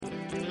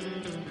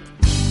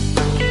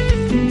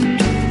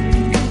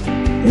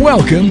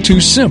Welcome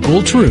to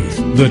Simple Truth,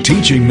 the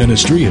teaching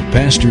ministry of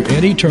Pastor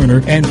Eddie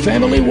Turner and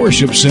Family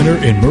Worship Center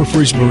in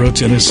Murfreesboro,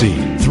 Tennessee.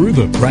 Through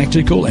the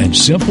practical and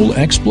simple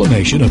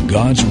explanation of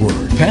God's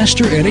Word,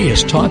 Pastor Eddie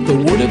has taught the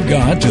Word of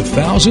God to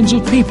thousands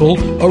of people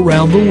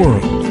around the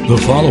world. The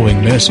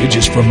following message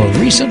is from a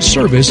recent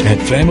service at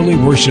Family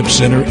Worship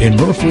Center in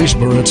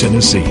Murfreesboro,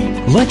 Tennessee.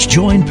 Let's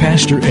join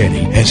Pastor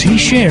Eddie as he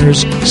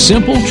shares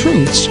simple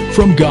truths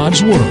from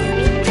God's Word.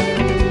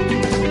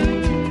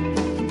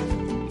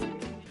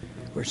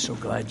 We're so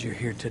glad you're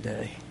here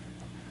today.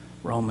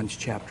 Romans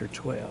chapter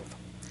 12.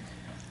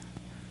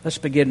 Let's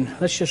begin.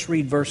 Let's just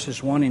read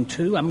verses 1 and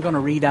 2. I'm going to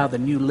read out the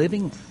New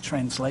Living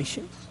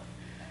Translation.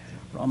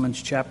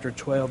 Romans chapter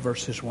 12,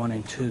 verses 1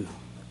 and 2.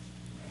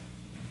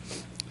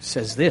 It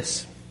says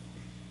this,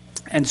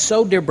 "And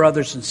so, dear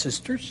brothers and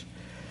sisters,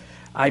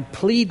 I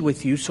plead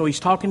with you." So he's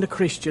talking to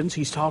Christians.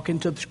 He's talking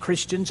to the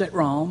Christians at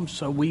Rome.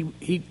 So we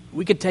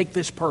could take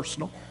this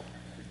personal.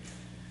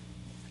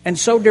 "And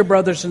so, dear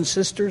brothers and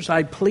sisters,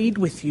 I plead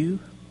with you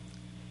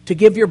to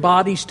give your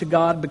bodies to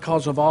God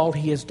because of all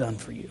He has done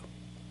for you.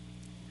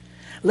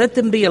 Let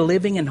them be a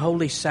living and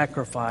holy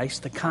sacrifice,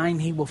 the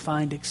kind He will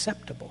find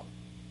acceptable.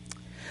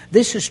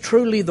 This is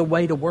truly the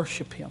way to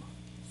worship Him."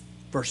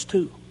 Verse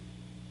 2.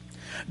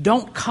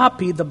 "Don't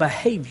copy the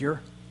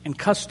behavior and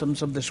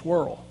customs of this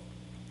world,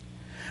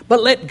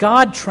 but let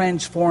God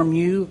transform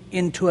you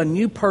into a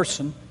new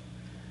person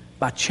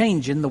by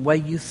changing the way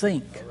you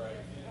think.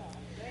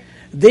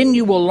 Then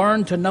you will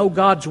learn to know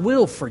God's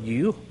will for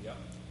you,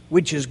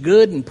 which is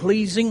good and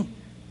pleasing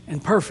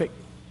and perfect."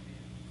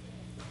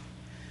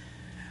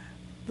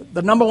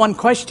 The number one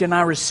question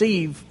I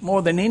receive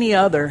more than any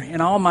other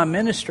in all my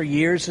ministry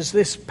years is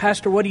this: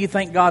 "Pastor, what do you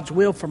think God's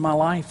will for my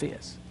life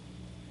is?"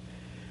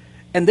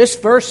 And this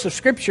verse of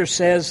Scripture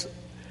says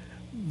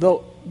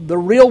the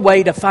real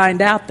way to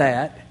find out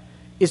that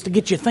is to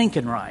get you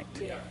thinking right.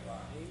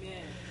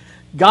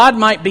 God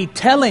might be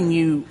telling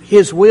you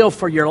His will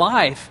for your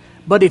life,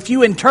 but if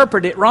you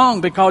interpret it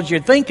wrong because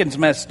your thinking's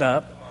messed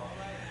up,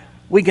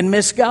 we can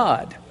miss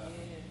God.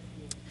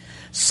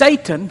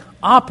 Satan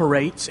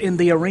operates in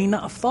the arena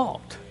of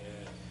thought.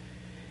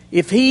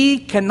 If he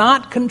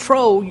cannot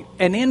control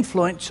and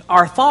influence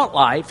our thought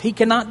life, he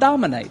cannot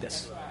dominate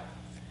us.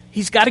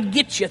 He's got to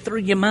get you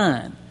through your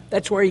mind.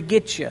 That's where he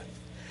gets you.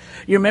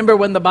 You remember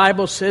when the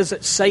Bible says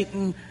that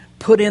Satan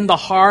put in the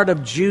heart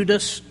of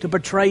Judas to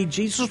betray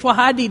Jesus? Well,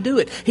 how did he do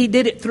it? He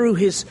did it through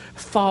his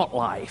thought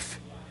life.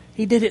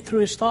 He did it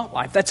through his thought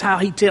life. That's how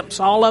he tempts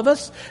all of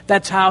us.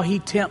 That's how he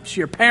tempts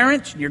your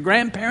parents, your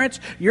grandparents,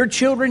 your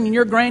children, and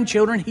your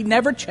grandchildren. He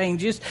never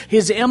changes.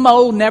 His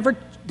MO never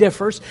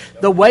differs.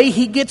 The way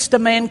he gets to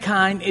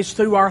mankind is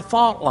through our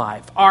thought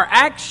life. Our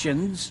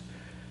actions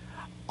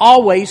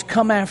always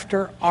come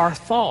after our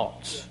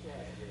thoughts.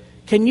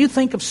 Can you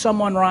think of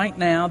someone right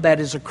now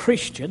that is a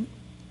Christian?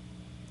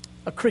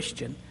 A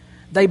Christian.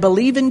 They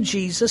believe in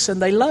Jesus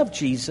and they love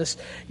Jesus,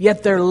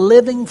 yet they're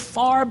living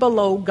far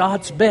below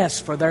God's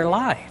best for their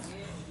life.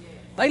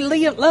 They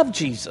love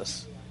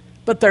Jesus,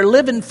 but they're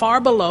living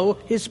far below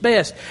His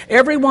best.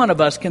 Every one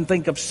of us can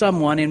think of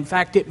someone. In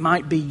fact, it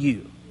might be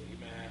you.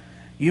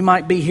 You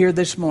might be here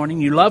this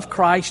morning. You love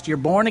Christ. You're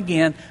born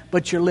again,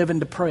 but you're living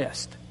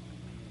depressed.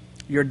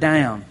 You're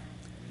down.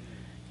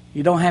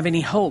 You don't have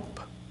any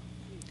hope.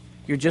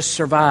 You're just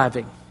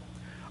surviving.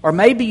 Or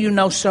maybe you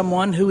know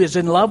someone who is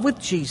in love with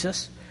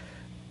Jesus,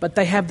 but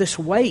they have this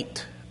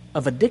weight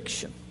of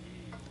addiction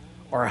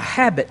or a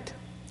habit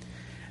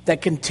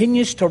that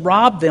continues to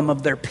rob them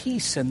of their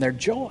peace and their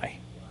joy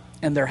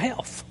and their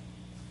health.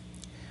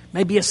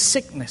 Maybe a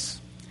sickness,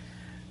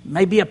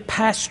 maybe a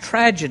past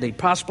tragedy,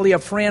 possibly a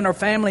friend or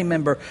family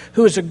member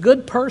who is a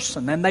good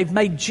person and they've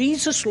made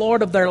Jesus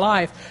Lord of their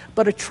life,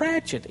 but a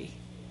tragedy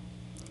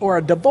or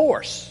a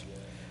divorce,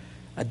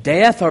 a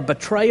death or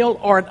betrayal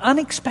or an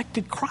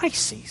unexpected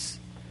crisis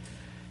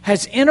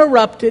has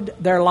interrupted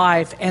their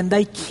life, and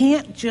they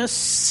can't just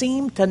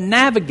seem to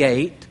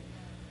navigate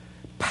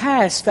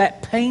past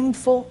that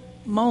painful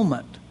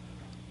moment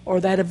or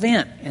that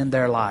event in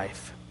their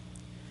life.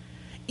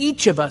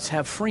 Each of us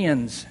have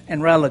friends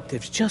and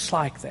relatives just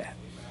like that.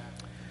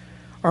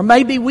 Or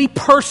maybe we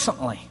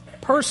personally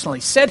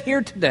sit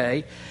here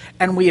today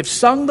and we have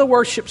sung the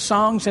worship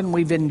songs and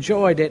we've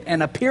enjoyed it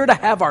and appear to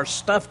have our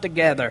stuff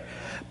together,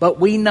 but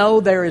we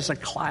know there is a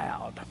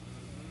cloud,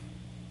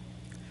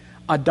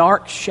 a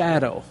dark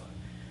shadow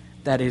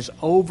that is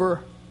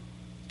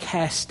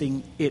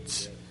overcasting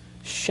its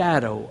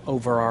shadow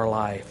over our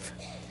life.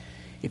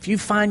 If you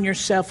find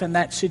yourself in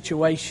that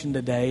situation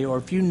today, or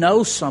if you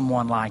know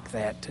someone like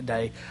that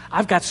today,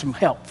 I've got some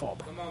help for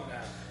them.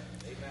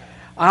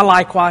 I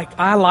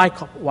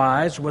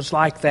likewise was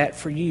like that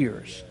for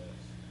years.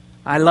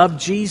 I loved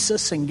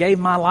Jesus and gave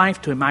my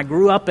life to Him. I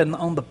grew up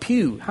on the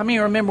pew. How many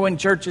remember when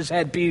churches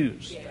had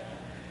pews?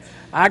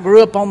 I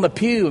grew up on the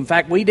pew. In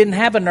fact, we didn't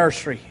have a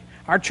nursery.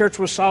 Our church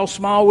was so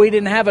small, we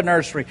didn't have a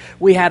nursery.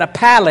 We had a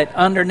pallet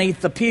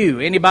underneath the pew.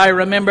 Anybody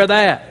remember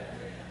that?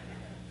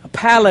 A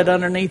pallet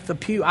underneath the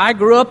pew. I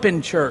grew up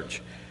in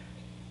church.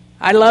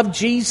 I loved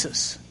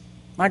Jesus.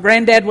 My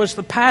granddad was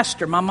the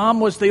pastor. My mom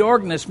was the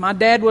organist. My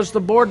dad was the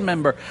board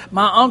member.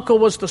 My uncle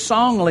was the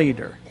song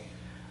leader.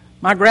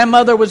 My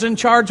grandmother was in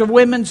charge of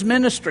women's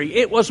ministry.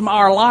 It was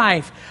our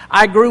life.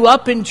 I grew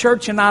up in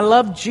church and I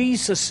loved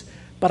Jesus,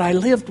 but I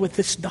lived with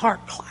this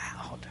dark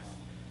cloud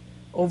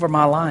over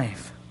my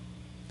life.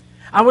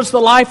 I was the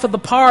life of the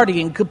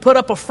party and could put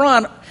up a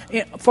front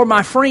for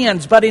my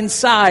friends, but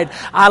inside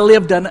I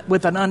lived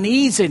with an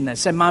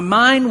uneasiness, and my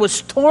mind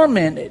was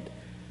tormented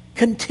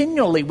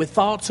continually with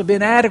thoughts of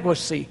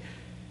inadequacy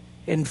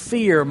and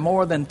fear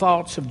more than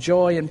thoughts of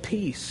joy and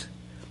peace.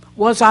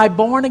 Was I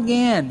born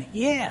again?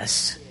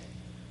 Yes.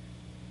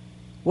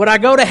 Would I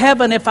go to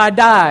heaven if I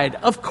died?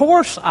 Of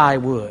course I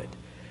would.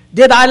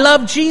 Did I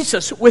love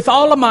Jesus with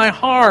all of my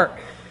heart?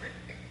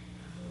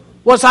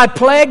 Was I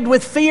plagued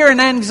with fear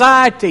and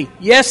anxiety?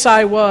 Yes,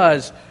 I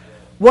was.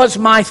 Was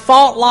my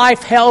thought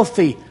life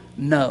healthy?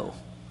 No.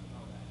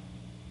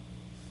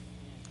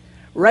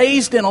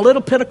 Raised in a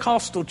little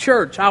Pentecostal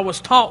church, I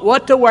was taught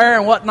what to wear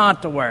and what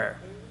not to wear.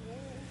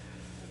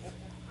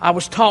 I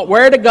was taught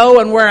where to go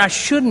and where I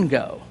shouldn't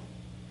go.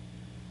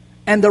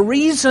 And the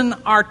reason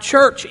our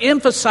church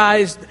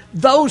emphasized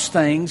those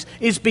things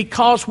is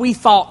because we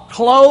thought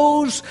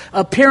clothes,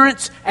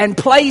 appearance, and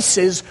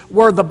places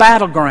were the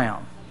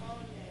battleground.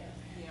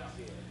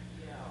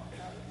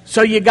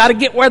 So you got to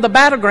get where the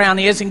battleground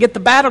is and get the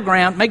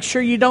battleground. Make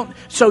sure you don't.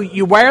 So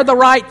you wear the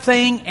right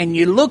thing and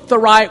you look the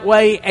right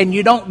way and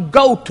you don't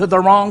go to the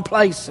wrong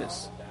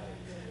places.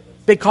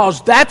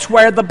 Because that's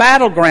where the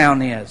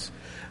battleground is.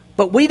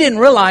 But we didn't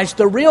realize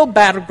the real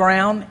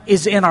battleground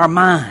is in our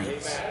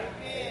minds.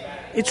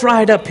 It's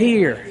right up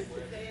here.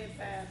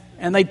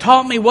 And they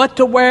taught me what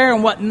to wear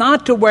and what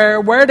not to wear,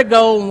 where to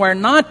go and where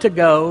not to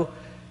go.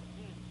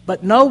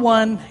 But no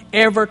one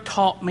ever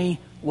taught me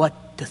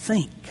what to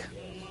think.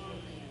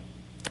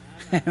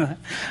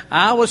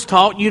 I was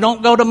taught you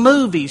don't go to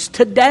movies.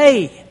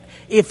 Today,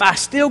 if I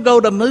still go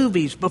to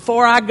movies,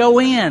 before I go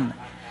in,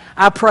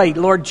 I pray,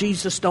 Lord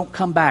Jesus, don't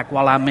come back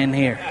while I'm in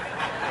here.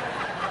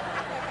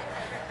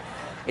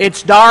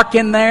 It's dark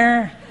in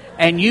there,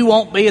 and you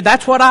won't be.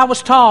 That's what I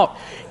was taught.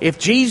 If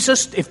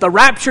the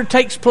rapture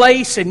takes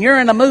place and you're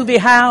in a movie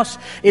house,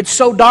 it's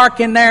so dark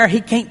in there,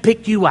 He can't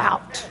pick you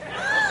out.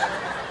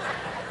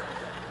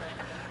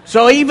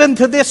 So even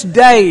to this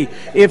day,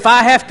 if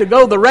I have to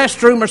go to the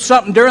restroom or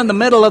something during the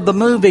middle of the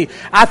movie,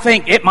 I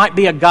think it might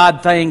be a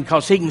God thing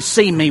because He can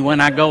see me when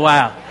I go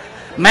out.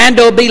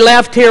 Manda will be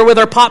left here with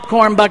her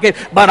popcorn bucket,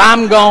 but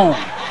I'm gone.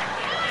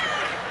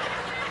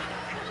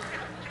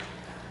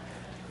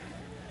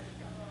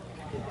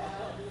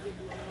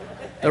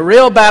 The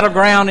real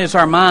battleground is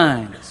our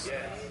minds.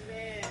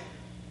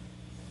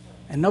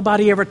 And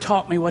nobody ever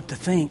taught me what to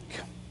think.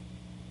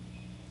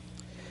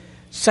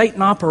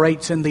 Satan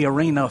operates in the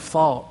arena of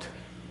thought.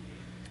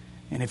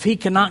 And if he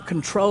cannot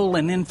control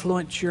and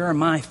influence your or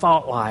my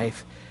thought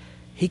life,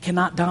 he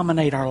cannot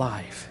dominate our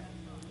life.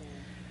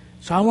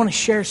 So I want to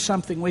share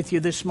something with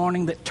you this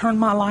morning that turned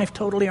my life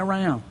totally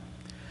around.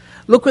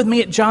 Look with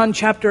me at John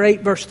chapter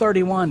 8, verse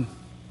 31.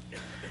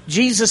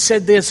 Jesus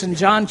said this in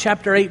John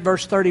chapter 8,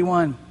 verse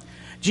 31.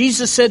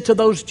 Jesus said to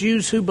those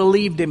Jews who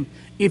believed Him,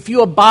 "If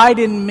you abide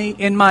in me,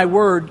 in my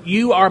word,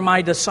 you are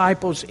my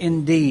disciples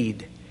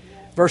indeed."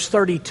 Verse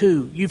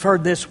 32, you've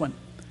heard this one.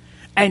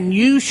 "And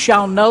you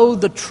shall know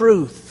the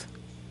truth,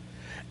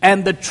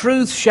 and the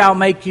truth shall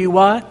make you"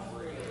 what?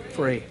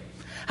 Free.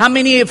 How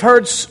many have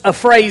heard a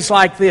phrase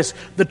like this?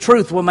 The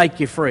truth will make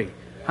you free.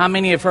 How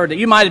many have heard that?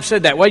 You might have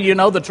said that. Well, you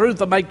know, the truth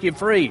will make you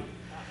free.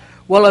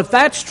 Well, if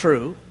that's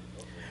true,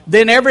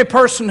 then every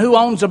person who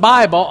owns a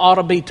Bible ought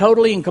to be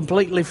totally and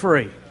completely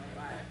free.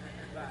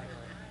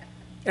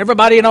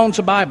 Everybody that owns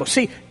a Bible.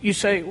 See, you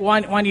say, why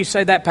do you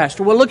say that,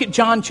 Pastor? Well, look at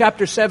John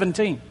chapter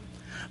 17.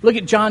 Look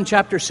at John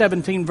chapter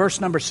 17,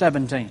 verse number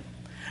 17.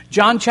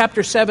 John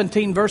chapter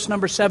 17, verse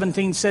number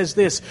 17 says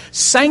this: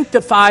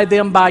 "Sanctify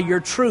them by your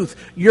truth.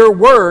 Your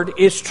word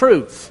is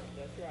truth."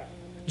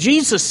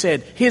 Jesus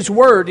said His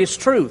word is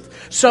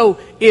truth. So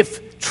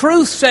if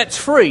truth sets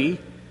free,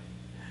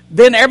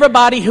 then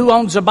everybody who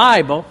owns a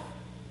Bible,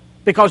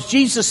 because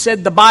Jesus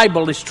said the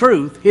Bible is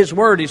truth, His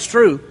word is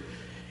truth.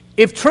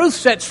 If truth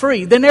sets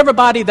free, then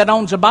everybody that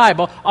owns a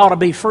Bible ought to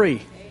be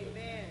free.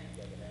 Amen.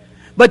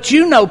 But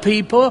you know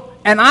people,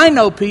 and I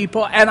know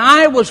people, and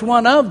I was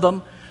one of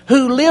them,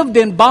 who lived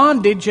in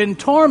bondage and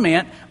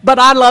torment, but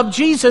I loved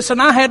Jesus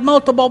and I had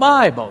multiple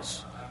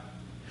Bibles.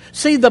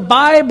 See, the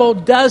Bible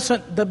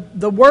doesn't,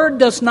 the Word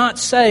does not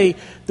say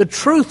the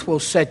truth will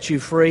set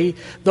you free.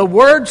 The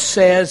Word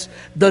says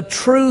the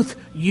truth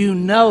you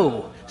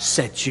know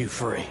sets you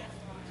free.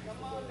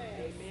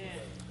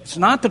 It's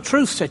not the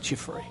truth sets you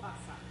free.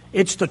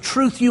 It's the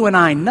truth you and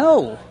I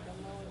know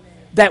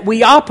that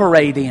we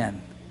operate in,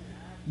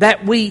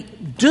 that we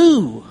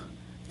do.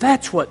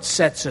 That's what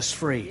sets us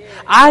free.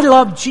 I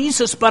loved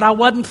Jesus, but I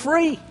wasn't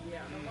free.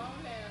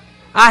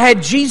 I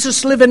had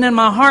Jesus living in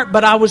my heart,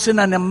 but I was in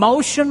an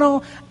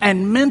emotional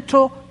and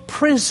mental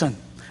prison.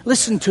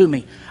 Listen to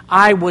me.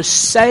 I was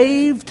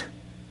saved,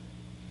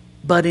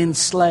 but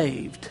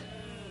enslaved.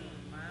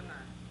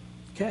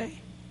 Okay?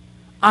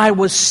 I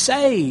was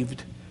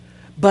saved,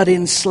 but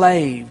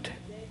enslaved.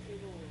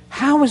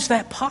 How is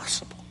that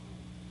possible?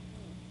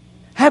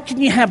 How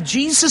can you have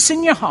Jesus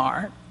in your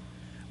heart,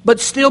 but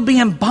still be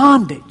in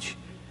bondage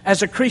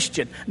as a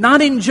Christian?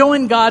 Not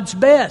enjoying God's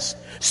best.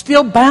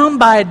 Still bound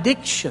by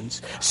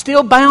addictions.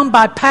 Still bound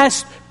by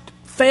past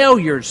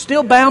failures.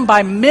 Still bound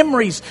by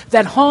memories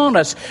that haunt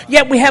us.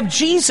 Yet we have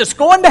Jesus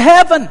going to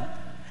heaven.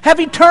 Have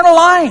eternal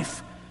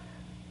life.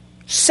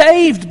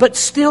 Saved, but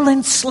still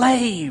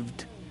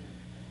enslaved.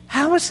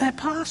 How is that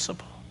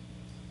possible?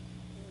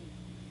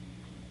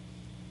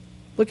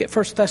 Look at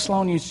 1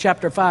 Thessalonians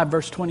chapter 5,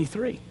 verse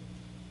 23.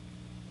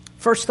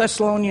 1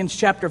 Thessalonians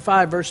chapter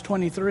 5, verse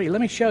 23.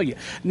 Let me show you.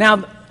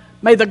 Now,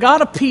 may the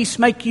God of peace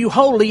make you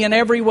holy in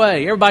every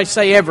way. Everybody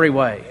say every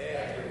way.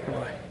 Every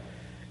way.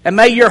 And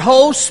may your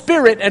whole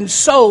spirit and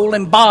soul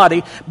and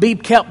body be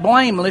kept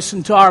blameless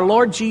until our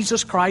Lord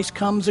Jesus Christ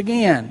comes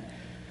again.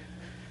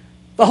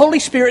 The Holy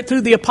Spirit,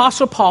 through the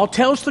Apostle Paul,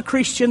 tells the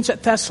Christians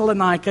at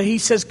Thessalonica, he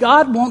says,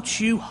 God wants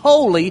you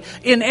holy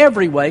in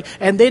every way.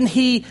 And then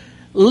he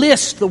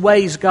lists the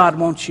ways God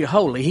wants you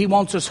holy. He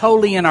wants us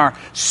holy in our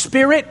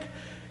spirit,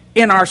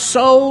 in our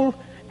soul,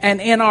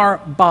 and in our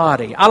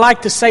body. I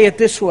like to say it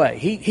this way.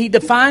 He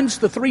defines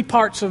the three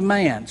parts of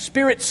man,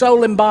 spirit,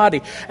 soul, and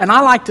body. And I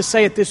like to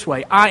say it this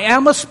way. I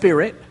am a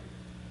spirit.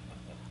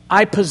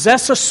 I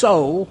possess a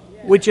soul,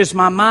 which is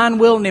my mind,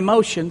 will, and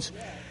emotions.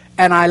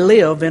 And I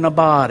live in a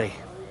body.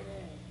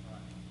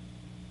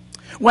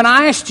 When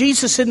I asked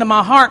Jesus into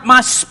my heart,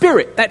 my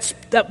spirit,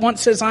 that one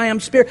says I am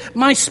spirit,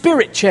 my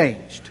spirit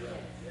changed.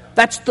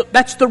 That's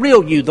the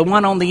real you, the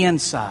one on the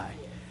inside.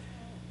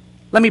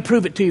 Let me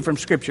prove it to you from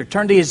Scripture.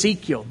 Turn to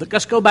Ezekiel.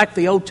 Let's go back to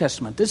the Old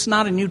Testament. This is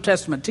not a New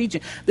Testament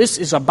teaching. This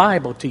is a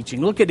Bible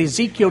teaching. Look at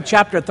Ezekiel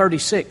chapter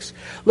 36.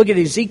 Look at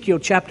Ezekiel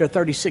chapter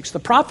 36. The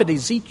prophet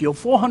Ezekiel,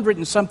 400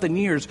 and something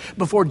years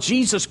before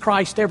Jesus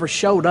Christ ever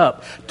showed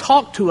up,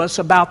 talked to us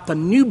about the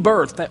new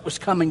birth that was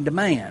coming to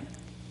man.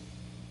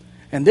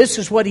 And this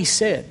is what he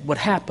said would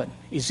happen.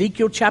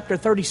 Ezekiel chapter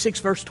 36,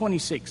 verse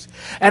 26.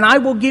 And I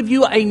will give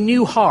you a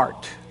new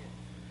heart.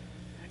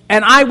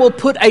 And I will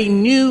put a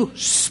new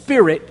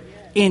spirit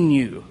in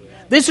you.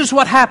 This is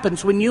what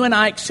happens when you and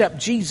I accept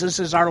Jesus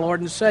as our Lord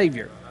and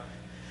Savior.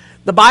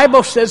 The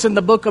Bible says in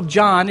the book of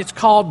John, it's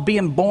called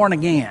being born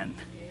again.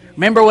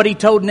 Remember what he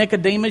told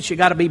Nicodemus? You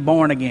got to be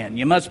born again.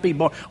 You must be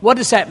born. What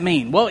does that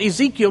mean? Well,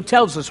 Ezekiel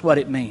tells us what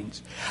it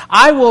means.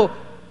 I will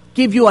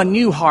give you a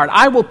new heart.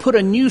 I will put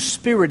a new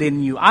spirit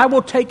in you. I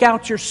will take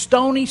out your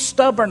stony,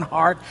 stubborn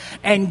heart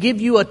and give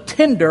you a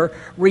tender,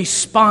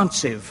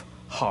 responsive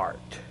heart.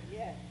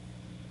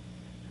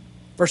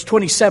 Verse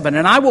 27,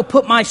 and I will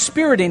put my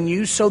spirit in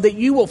you so that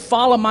you will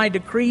follow my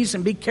decrees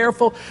and be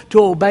careful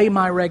to obey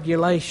my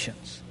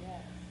regulations.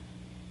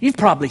 You've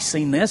probably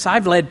seen this.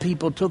 I've led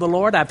people to the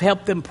Lord. I've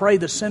helped them pray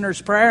the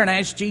sinner's prayer and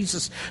ask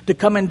Jesus to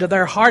come into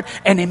their heart,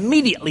 and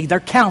immediately their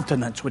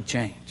countenance would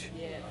change.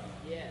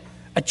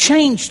 A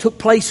change took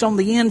place on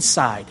the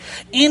inside.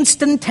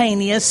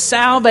 Instantaneous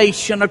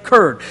salvation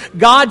occurred.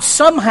 God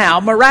somehow,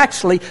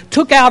 miraculously,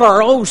 took out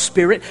our old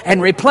spirit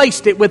and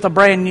replaced it with a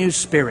brand new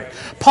spirit.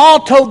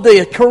 Paul told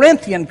the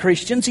Corinthian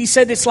Christians, he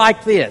said it's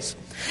like this.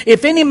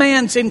 If any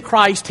man's in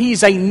Christ,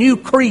 he's a new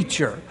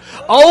creature.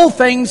 Old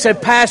things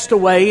have passed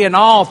away and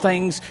all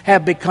things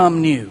have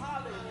become new.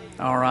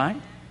 All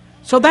right?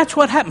 So that's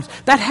what happens.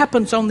 That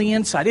happens on the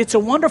inside. It's a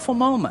wonderful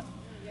moment.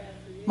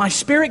 My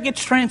spirit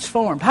gets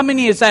transformed. How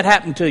many has that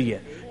happened to you?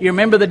 You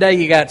remember the day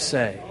you got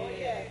saved.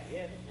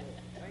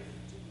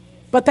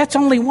 But that's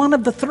only one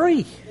of the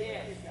three.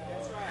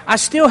 I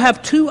still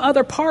have two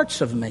other parts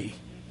of me.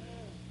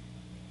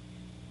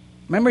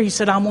 Remember, he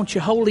said, I want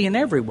you holy in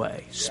every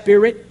way.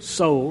 Spirit,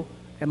 soul,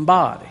 and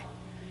body.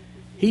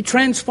 He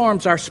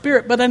transforms our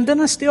spirit, but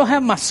then I still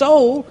have my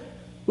soul,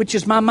 which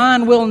is my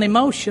mind, will, and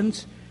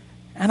emotions,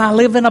 and I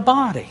live in a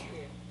body.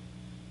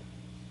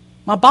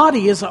 My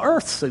body is an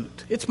earth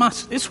suit.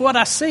 It's what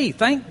I see.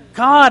 Thank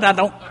God I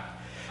don't.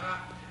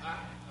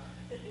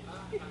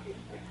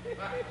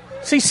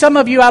 See, some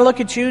of you, I look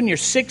at you and you're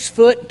 6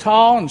 foot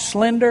tall and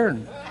slender,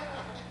 and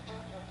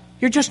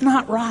you're just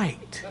not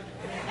right.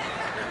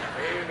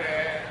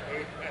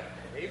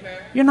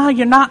 You're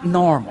not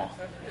normal.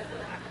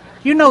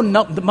 You know,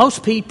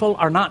 most people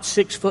are not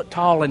 6 foot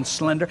tall and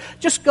slender.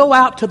 Just go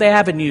out to the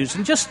avenues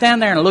and just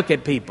stand there and look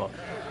at people.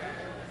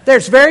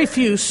 There's very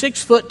few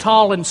 6 foot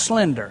tall and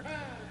slender.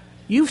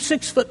 You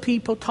 6 foot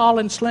people, tall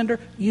and slender,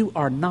 you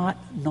are not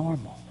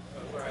normal.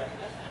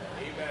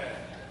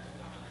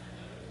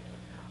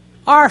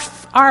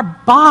 Our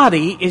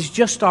body is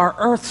just our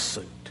earth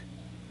suit.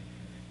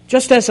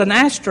 Just as an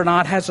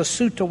astronaut has a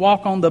suit to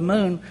walk on the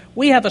moon,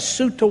 we have a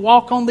suit to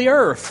walk on the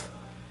earth.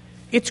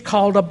 It's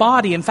called a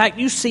body. In fact,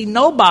 you see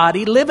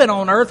nobody living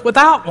on earth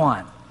without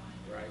one.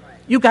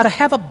 You've got to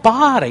have a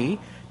body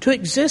to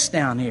exist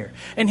down here.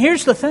 And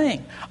here's the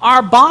thing.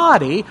 Our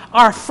body,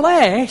 our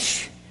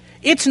flesh,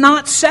 it's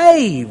not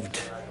saved.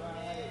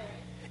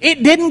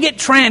 It didn't get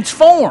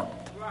transformed.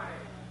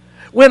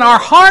 When our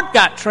heart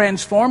got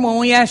transformed, when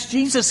we asked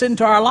Jesus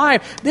into our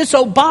life, this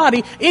old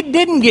body, it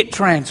didn't get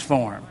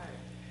transformed.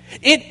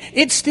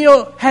 It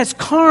still has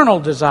carnal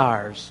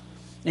desires.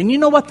 And you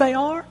know what they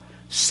are?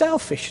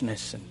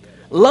 Selfishness and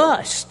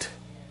lust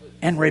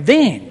and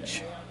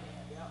revenge.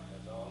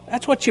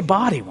 That's what your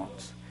body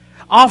wants.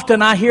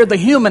 Often I hear the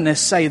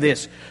humanists say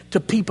this to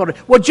people.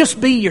 Well,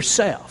 just be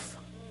yourself.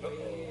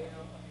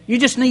 You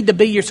just need to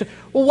be yourself.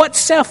 Well, what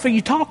self are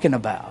you talking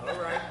about?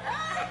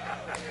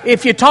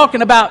 If you're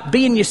talking about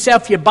being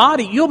yourself, your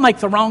body, you'll make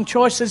the wrong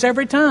choices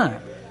every time.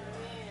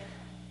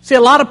 See,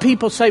 a lot of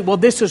people say, well,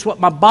 this is what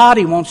my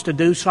body wants to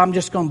do, so I'm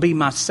just going to be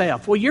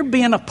myself. Well,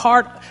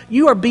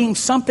 you are being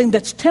something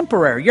that's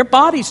temporary. Your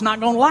body's not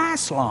going to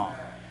last long.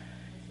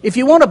 If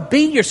you want to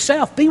be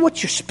yourself, be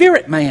what your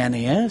spirit man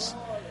is,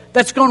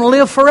 that's going to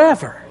live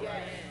forever.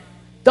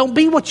 Don't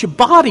be what your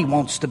body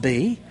wants to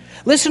be.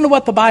 Listen to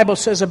what the Bible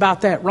says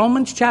about that.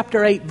 Romans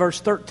chapter 8,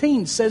 verse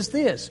 13 says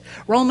this.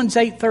 Romans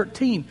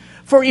 8:13.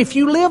 For if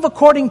you live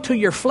according to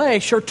your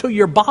flesh or to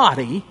your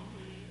body,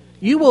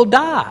 you will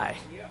die.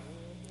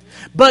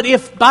 But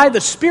if by the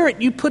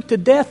Spirit you put to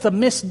death the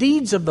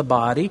misdeeds of the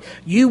body,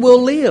 you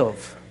will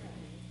live.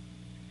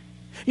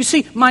 You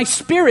see, my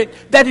spirit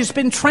that has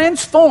been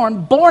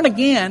transformed, born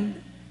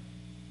again,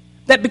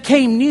 that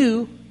became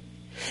new,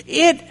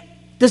 it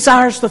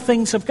desires the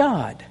things of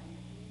God.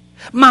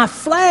 My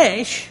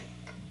flesh,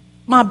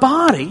 my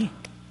body,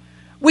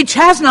 which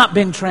has not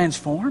been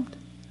transformed,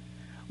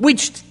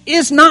 which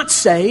is not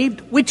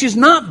saved, which is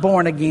not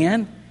born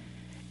again,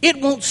 it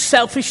wants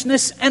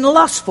selfishness and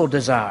lustful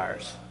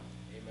desires.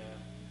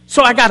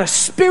 So I got a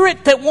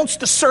spirit that wants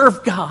to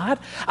serve God.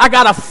 I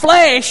got a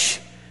flesh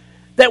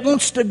that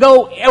wants to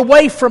go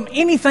away from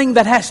anything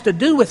that has to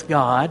do with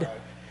God.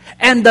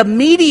 And the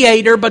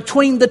mediator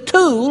between the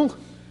two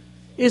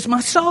is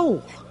my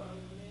soul.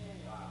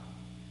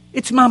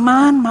 It's my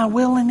mind, my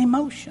will, and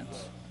emotions.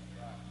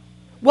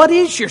 What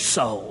is your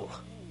soul?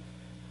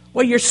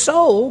 Well, your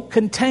soul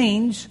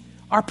contains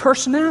our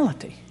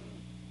personality.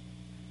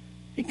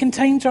 It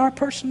contains our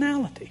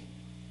personality.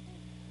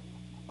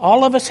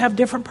 All of us have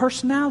different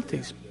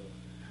personalities.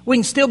 We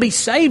can still be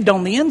saved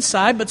on the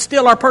inside, but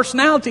still our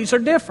personalities are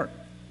different.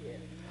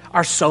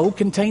 Our soul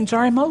contains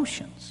our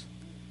emotions.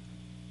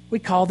 We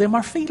call them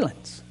our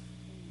feelings.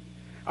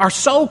 Our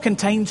soul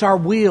contains our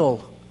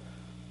will.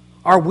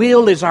 Our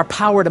will is our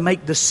power to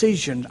make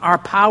decisions, our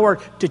power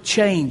to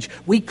change.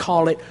 We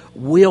call it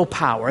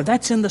willpower.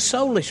 That's in the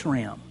soulish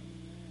realm.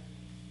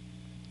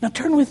 Now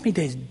turn with me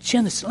to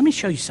Genesis. Let me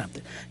show you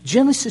something.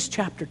 Genesis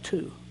chapter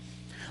 2.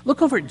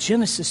 Look over at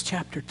Genesis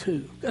chapter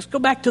 2. Let's go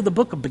back to the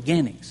book of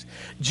beginnings.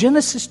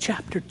 Genesis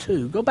chapter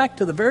 2. Go back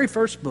to the very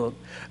first book,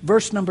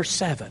 verse number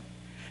 7.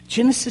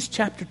 Genesis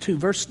chapter 2,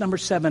 verse number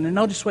 7. And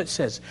notice what it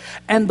says.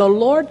 And the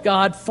Lord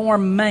God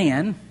formed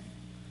man.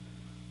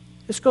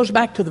 This goes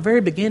back to the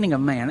very beginning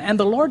of man. And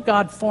the Lord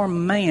God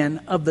formed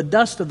man of the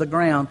dust of the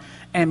ground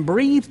and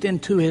breathed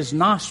into his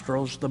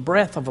nostrils the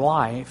breath of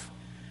life.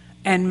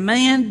 And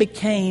man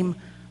became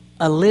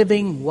a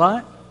living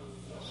what?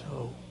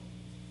 Soul.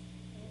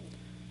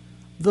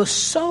 The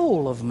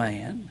soul of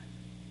man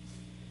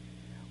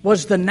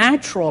was the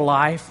natural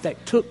life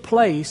that took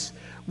place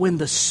when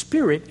the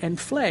spirit and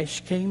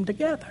flesh came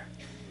together.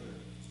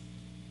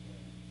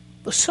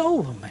 The soul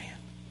of man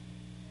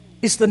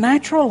is the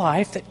natural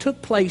life that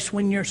took place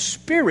when your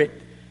spirit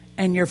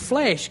and your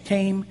flesh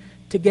came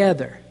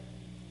together.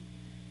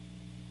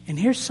 And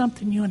here's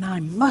something you and I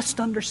must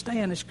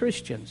understand as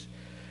Christians.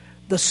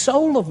 The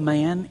soul of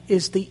man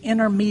is the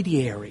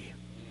intermediary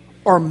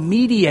or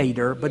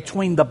mediator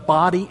between the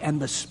body and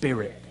the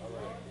spirit.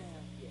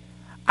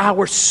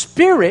 Our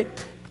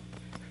spirit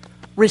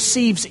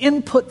receives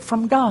input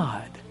from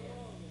God.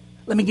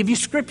 Let me give you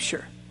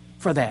scripture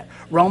for that.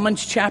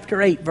 Romans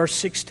chapter 8, verse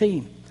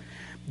 16.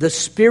 The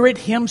Spirit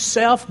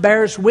Himself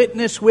bears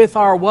witness with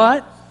our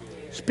what?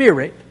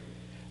 Spirit,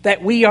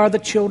 that we are the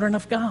children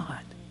of God.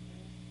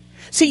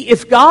 See,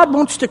 if God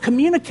wants to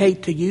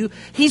communicate to you,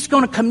 He's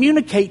going to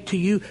communicate to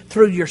you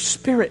through your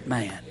spirit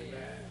man.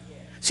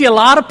 See, a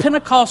lot of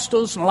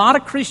Pentecostals and a lot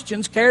of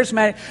Christians,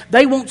 charismatic,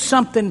 they want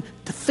something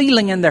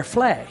feeling in their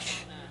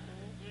flesh.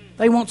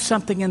 They want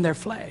something in their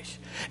flesh.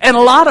 And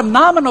a lot of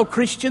nominal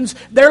Christians,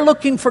 they're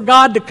looking for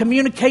God to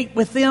communicate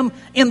with them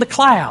in the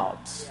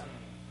clouds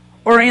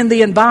or in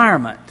the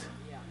environment.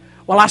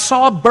 Well, I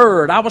saw a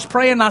bird. I was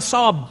praying and I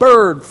saw a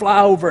bird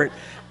fly over it.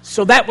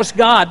 So that was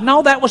God.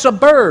 No, that was a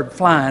bird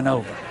flying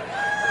over.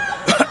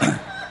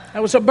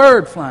 That was a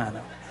bird flying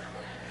over.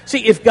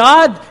 See, if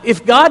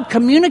God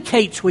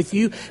communicates with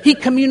you, He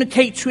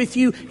communicates with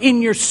you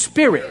in your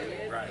spirit.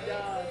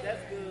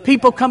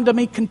 People come to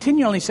me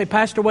continually and say,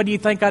 Pastor, what do you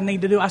think I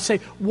need to do? I say,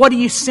 what do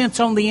you sense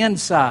on the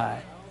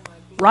inside?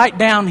 Right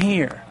down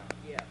here.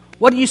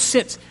 What do you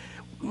sense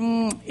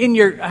in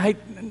your,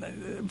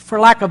 for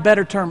lack of a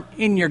better term,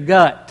 in your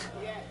gut?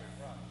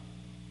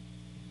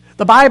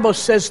 The Bible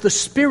says the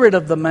spirit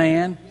of the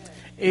man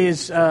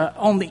is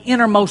on the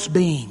innermost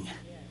being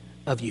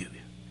of you.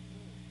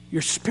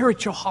 your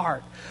spiritual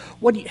heart.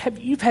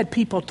 You've had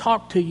people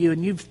talk to you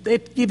and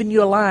they've given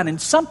you a line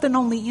and something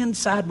on the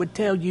inside would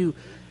tell you,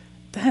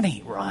 that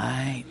ain't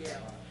right.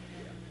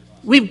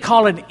 We'd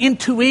call it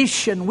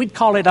intuition. We'd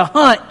call it a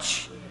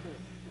hunch.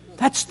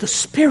 That's the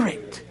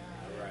Spirit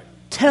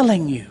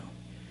telling you.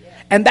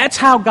 And that's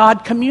how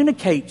God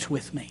communicates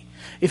with me.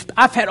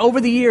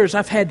 Over the years,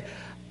 I've had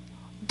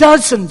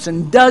dozens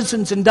and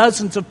dozens and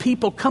dozens of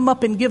people come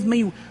up and give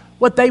me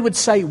what they would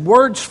say,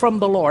 words from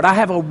the Lord. I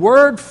have a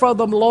word from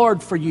the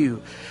Lord for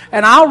you.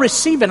 And I'll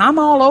receive it. I'm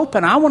all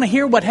open. I want to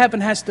hear what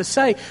heaven has to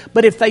say.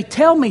 But if they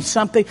tell me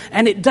something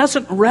and it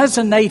doesn't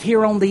resonate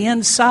here on the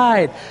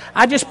inside,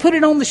 I just put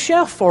it on the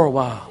shelf for a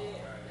while.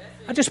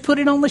 I just put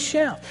it on the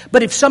shelf.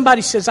 But if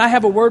somebody says, I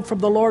have a word from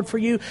the Lord for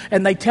you,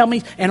 and they tell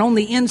me, and on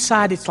the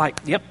inside it's like,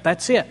 yep,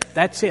 that's it.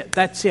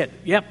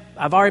 Yep,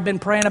 I've already been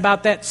praying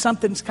about that.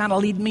 Something's kind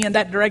of leading me in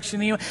that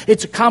direction.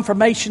 It's a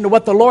confirmation to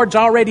what the Lord's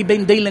already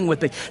been dealing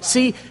with me.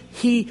 See,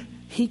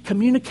 He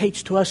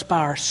communicates to us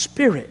by our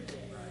spirit.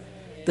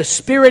 The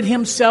Spirit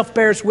Himself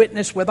bears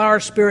witness with our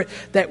spirit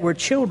that we're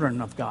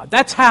children of God.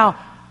 That's how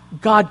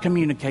God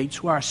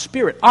communicates with our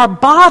spirit. Our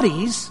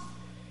bodies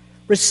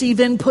receive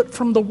input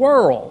from the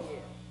world.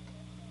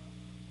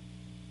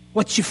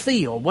 What you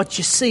feel, what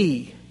you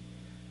see.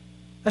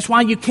 That's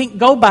why you can't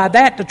go by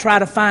that to try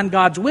to find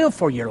God's will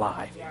for your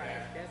life.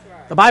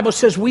 The Bible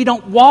says we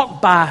don't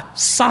walk by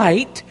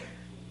sight,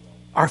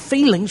 our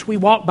feelings. We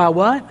walk by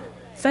what?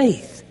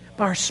 Faith,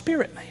 by our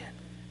spirit, man.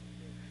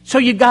 So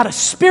you got a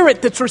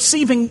spirit that's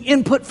receiving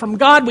input from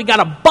God. We got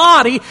a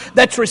body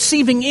that's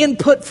receiving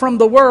input from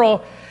the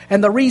world.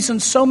 And the reason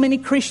so many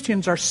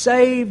Christians are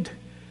saved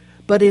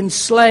but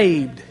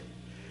enslaved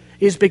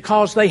is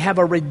because they have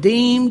a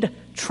redeemed,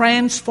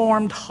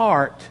 transformed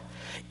heart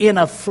in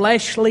a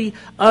fleshly,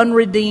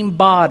 unredeemed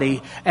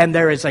body, and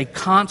there is a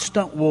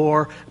constant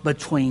war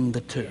between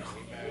the two.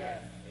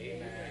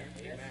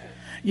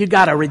 You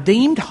got a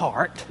redeemed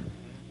heart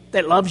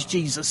that loves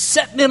Jesus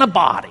sitting in a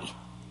body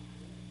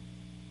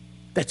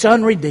that's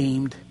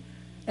unredeemed,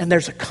 and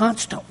there's a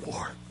constant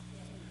war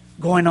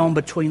going on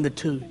between the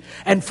two.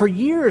 And for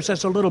years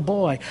as a little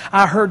boy,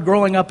 I heard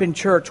growing up in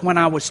church, when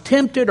I was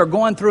tempted or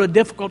going through a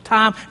difficult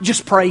time,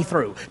 just pray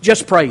through,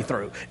 just pray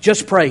through,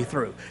 just pray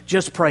through,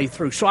 just pray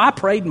through. So I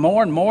prayed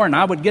more and more, and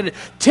I would get a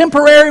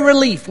temporary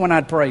relief when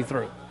I'd pray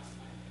through.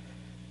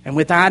 And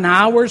within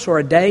hours or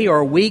a day or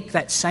a week,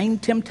 that same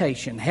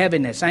temptation,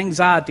 heaviness,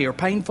 anxiety, or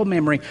painful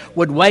memory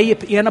would weigh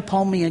in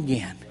upon me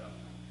again.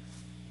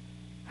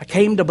 I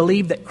came to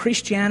believe that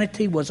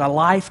Christianity was a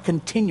life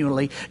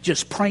continually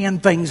just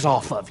praying things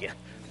off of you.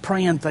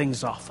 Praying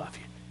things off of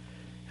you.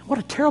 What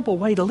a terrible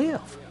way to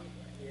live.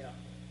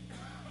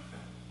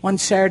 One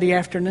Saturday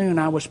afternoon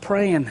I was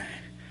praying, and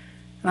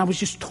I was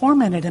just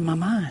tormented in my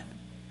mind.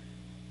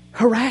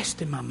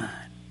 Harassed in my mind.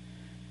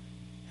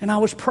 And I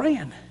was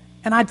praying.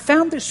 And I'd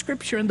found this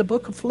scripture in the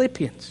book of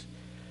Philippians.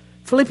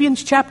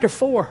 Philippians chapter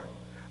 4,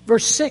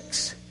 verse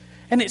 6.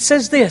 And it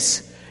says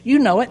this, you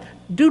know it,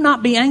 do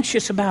not be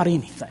anxious about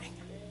anything.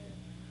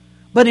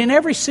 But in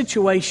every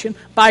situation,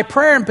 by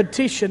prayer and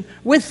petition,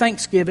 with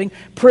thanksgiving,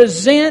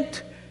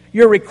 present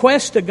your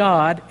request to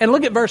God. And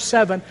look at verse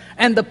 7.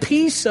 And the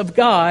peace of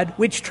God,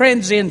 which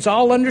transcends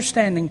all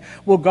understanding,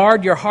 will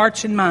guard your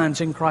hearts and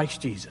minds in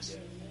Christ Jesus.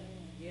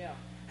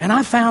 And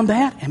I found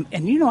that,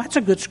 and you know, that's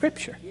a good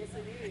scripture.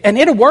 And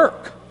it'll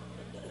work.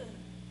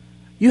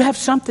 You have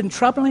something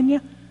troubling you,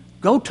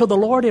 go to the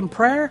Lord in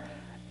prayer,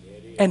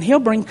 and He'll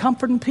bring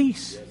comfort and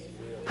peace.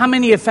 How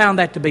many have found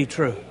that to be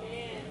true?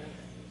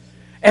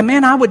 And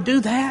man, I would do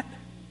that.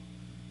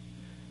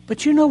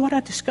 But you know what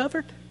I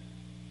discovered?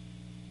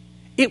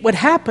 It would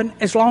happen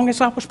as long as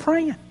I was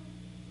praying.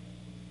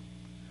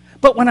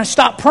 But when I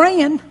stopped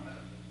praying,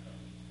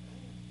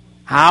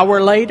 hour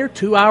later,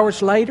 2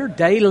 hours later,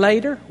 day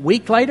later,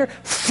 week later,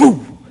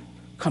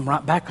 come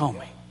right back on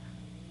me.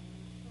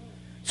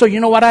 So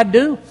you know what I'd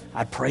do?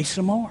 I'd pray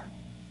some more.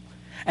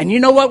 And you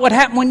know what would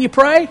happen when you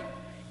pray?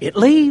 It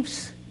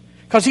leaves.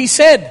 Because He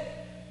said,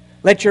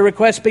 let your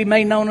requests be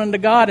made known unto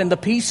God, and the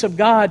peace of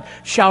God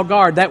shall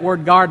guard. That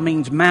word guard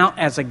means mount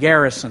as a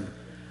garrison.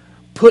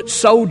 Put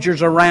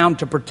soldiers around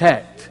to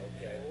protect.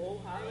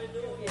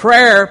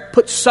 Prayer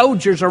puts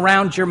soldiers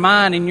around your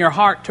mind and your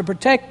heart to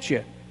protect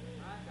you.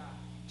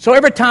 So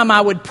every time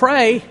I would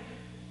pray,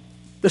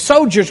 the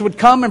soldiers would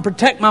come and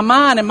protect my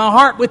mind and my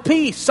heart with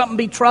peace. Something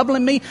be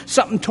troubling me,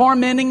 something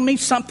tormenting me,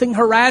 something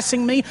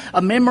harassing me,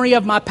 a memory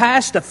of my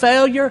past, a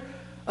failure,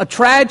 a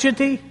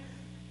tragedy.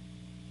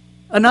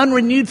 An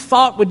unrenewed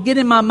thought would get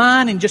in my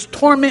mind and just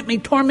torment me.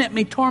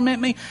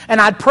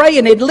 And I'd pray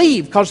and it'd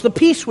leave because the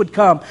peace would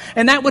come.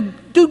 And that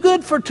would do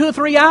good for 2 or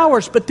 3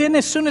 hours. But then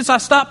as soon as I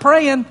stopped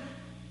praying,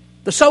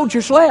 the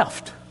soldiers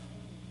left.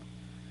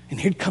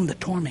 And here'd come the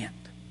torment.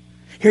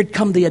 Here'd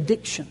come the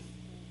addiction.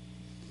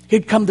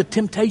 Here'd come the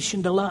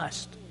temptation to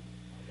lust.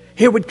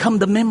 Here would come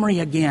the memory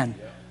again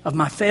of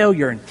my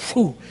failure. And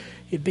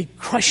it'd be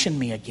crushing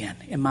me again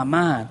in my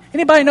mind.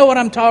 Anybody know what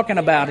I'm talking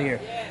about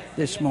here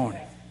this morning?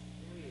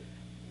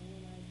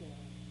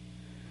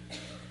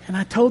 And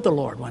I told the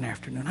Lord one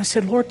afternoon, I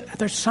said, Lord,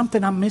 there's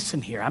something I'm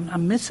missing here.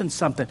 I'm missing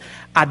something.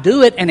 I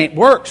do it and it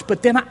works,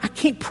 but then I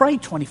can't pray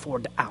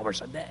 24 hours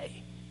a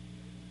day.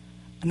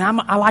 And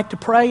I like to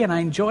pray and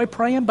I enjoy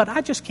praying, but I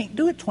just can't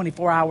do it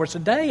 24 hours a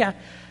day.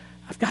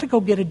 I've got to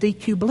go get a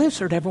DQ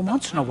Blizzard every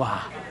once in a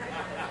while.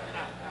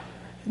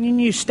 And then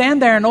you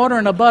stand there and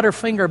ordering a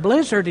Butterfinger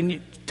Blizzard and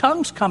your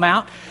tongues come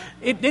out.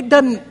 It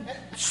doesn't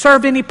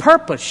serve any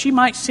purpose. She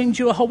might send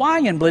you a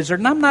Hawaiian Blizzard,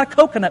 and I'm not a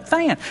coconut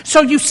fan.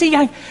 So you see,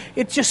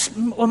 it just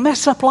will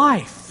mess up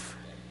life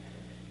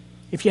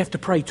if you have to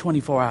pray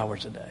 24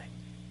 hours a day.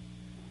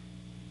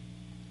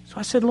 So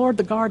I said, Lord,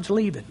 the guard's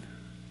leaving.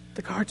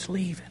 The guard's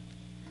leaving.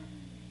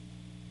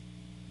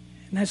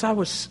 And as I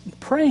was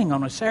praying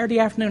on a Saturday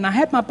afternoon, I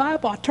had my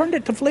Bible. I turned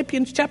it to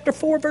Philippians chapter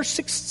 4, verse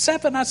 6 and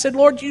 7. I said,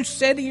 Lord, you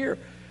said here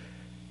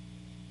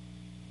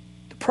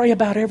to pray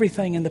about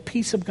everything, and the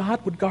peace of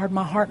God would guard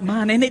my heart and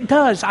mind. And it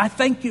does. I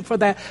thank you for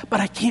that.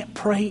 But I can't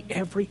pray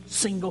every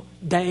single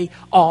day,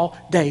 all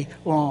day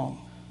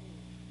long.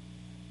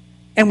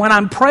 And when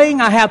I'm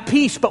praying, I have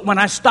peace. But when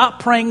I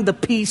stop praying, the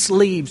peace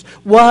leaves.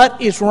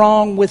 What is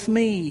wrong with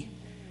me?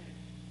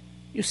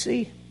 You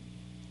see,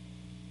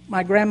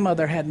 my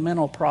grandmother had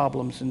mental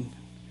problems, and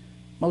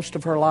most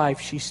of her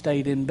life she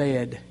stayed in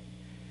bed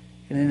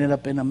and ended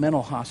up in a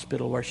mental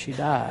hospital where she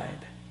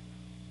died.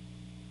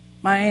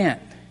 My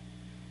aunt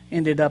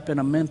ended up in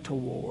a mental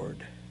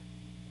ward.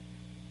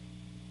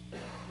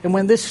 And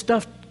when this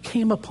stuff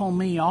came upon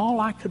me,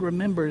 all I could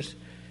remember is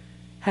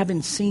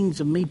having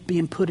scenes of me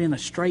being put in a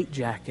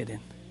straitjacket and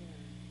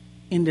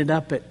ended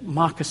up at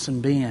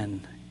Moccasin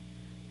Bend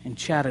in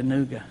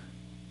Chattanooga.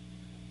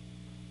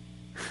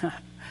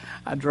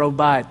 I drove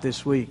by it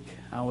this week.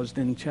 I was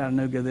in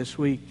Chattanooga this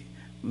week,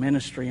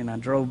 ministry, and I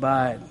drove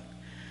by it.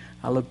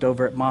 I looked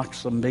over at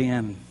Moccasin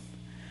Bend.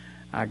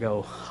 I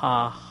go,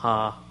 ha,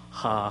 ha,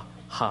 ha,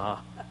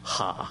 ha,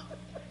 ha.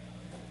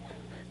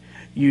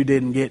 You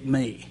didn't get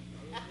me.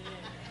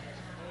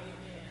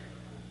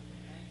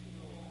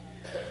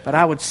 But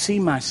I would see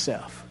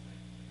myself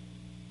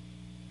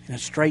in a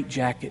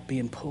straitjacket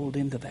being pulled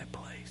into that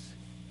place.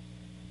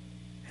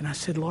 And I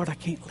said, Lord, I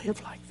can't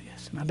live like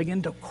this. And I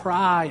began to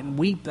cry and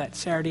weep that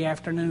Saturday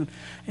afternoon.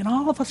 And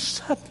all of a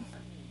sudden,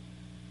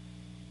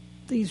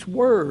 these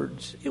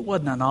words, it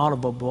wasn't an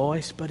audible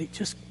voice, but it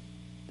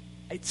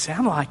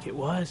sounded like it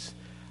was.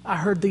 I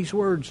heard these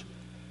words,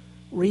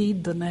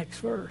 read the next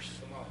verse.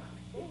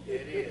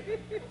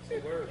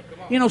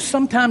 You know,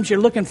 sometimes you're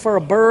looking for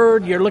a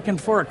bird, you're looking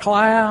for a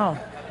cloud.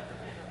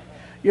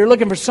 You're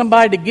looking for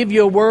somebody to give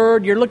you a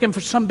word. You're looking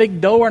for some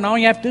big door, and all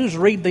you have to do is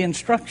read the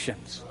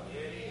instructions.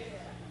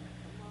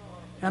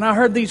 And I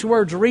heard these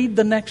words, read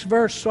the next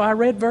verse. So I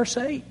read verse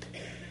 8.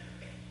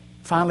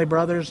 Finally,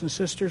 brothers and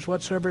sisters,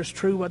 whatsoever is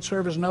true,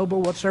 whatsoever is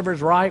noble, whatsoever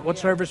is right,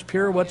 whatsoever is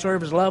pure,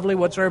 whatsoever is lovely,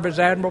 whatsoever is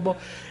admirable,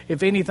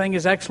 if anything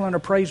is excellent or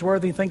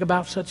praiseworthy, think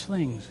about such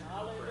things.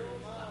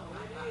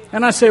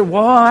 And I said,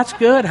 well, that's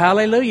good,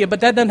 hallelujah.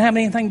 But that doesn't have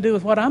anything to do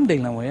with what I'm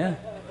dealing with.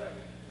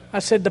 I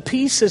said, the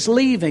peace is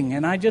leaving.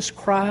 And I just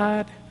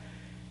cried.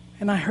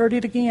 And I heard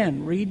it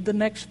again. Read the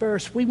next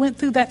verse. We went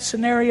through that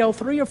scenario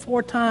 3 or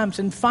 4 times.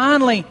 And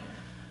finally,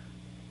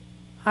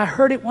 I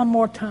heard it one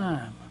more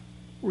time.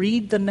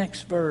 Read the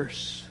next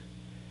verse.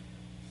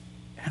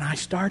 And I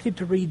started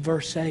to read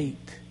verse 8.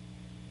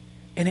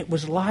 And it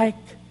was like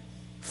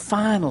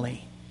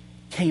finally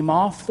came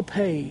off the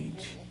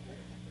page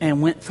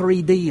and went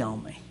 3D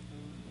on me.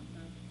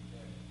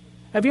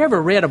 Have you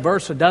ever read a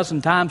verse a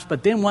dozen times,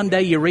 but then one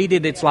day you read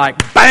it, it's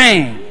like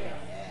bang!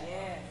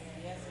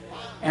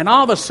 And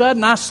all of a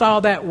sudden I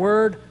saw that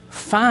word,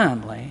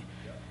 finally,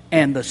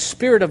 and the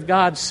Spirit of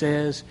God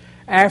says,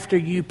 after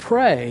you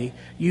pray,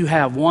 you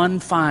have one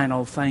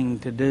final thing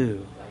to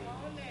do.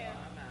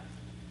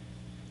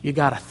 You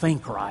got to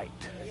think right.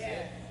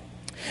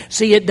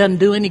 See, it doesn't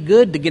do any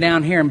good to get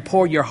down here and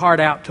pour your heart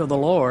out to the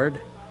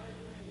Lord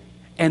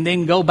and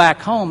then go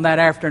back home that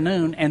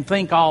afternoon and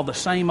think all the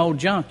same old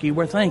junk you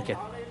were thinking.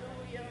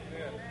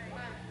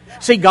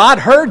 See, God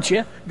heard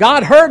you.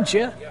 God heard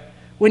you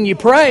when you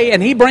pray,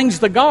 and He brings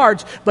the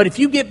guards. But if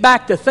you get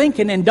back to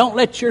thinking and don't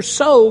let your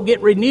soul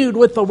get renewed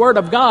with the Word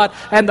of God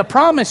and the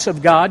promise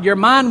of God, your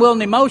mind, will,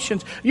 and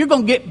emotions, you're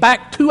going to get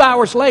back 2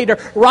 hours later,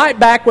 right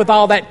back with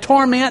all that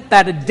torment,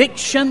 that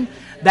addiction,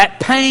 that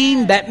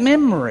pain, that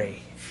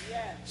memory.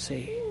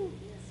 See?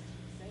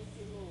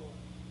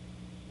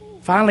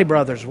 Finally,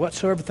 brothers,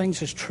 whatsoever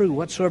things is true,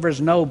 whatsoever is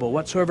noble,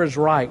 whatsoever is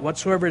right,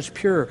 whatsoever is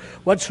pure,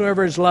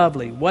 whatsoever is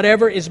lovely,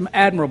 whatever is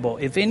admirable,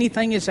 if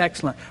anything is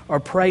excellent or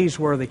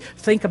praiseworthy,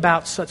 think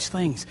about such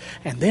things.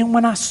 And then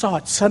when I saw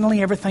it,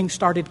 suddenly everything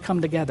started to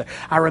come together.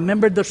 I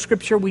remembered the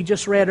scripture we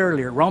just read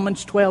earlier,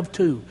 Romans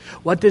 12:2.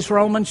 What does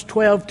Romans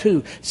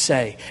 12:2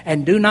 say?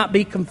 And do not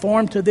be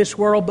conformed to this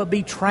world, but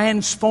be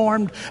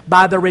transformed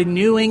by the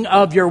renewing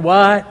of your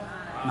what?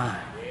 Mind.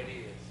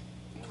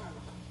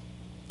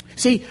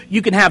 See,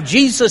 you can have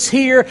Jesus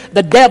here,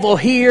 the devil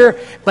here,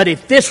 but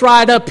if this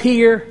right up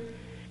here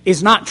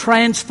is not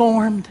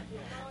transformed,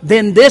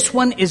 then this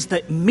one is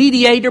the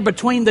mediator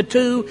between the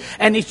two,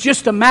 and it's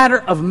just a matter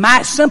of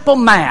simple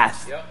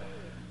math. Yep.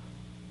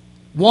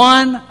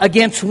 1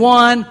 against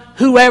 1,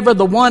 whoever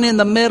the one in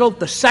the middle,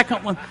 the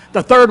second one,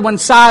 the third one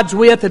sides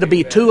with, it'll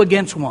be 2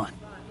 against 1.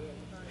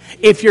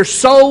 If your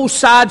soul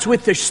sides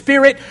with the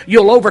Spirit,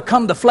 you'll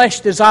overcome the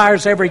flesh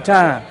desires every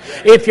time.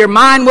 If your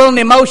mind, will, and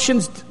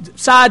emotions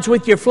sides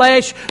with your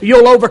flesh,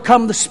 you'll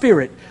overcome the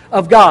Spirit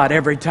of God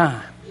every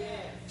time.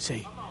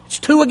 See, it's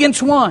 2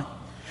 against 1.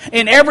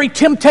 In every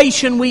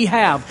temptation we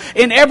have,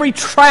 in every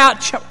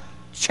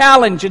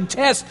challenge and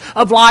test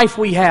of life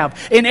we have,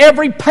 in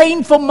every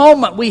painful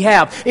moment we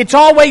have, it's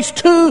always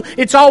 2,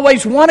 it's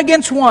always 1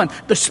 against 1.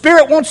 The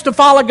Spirit wants to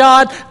follow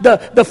God,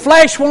 the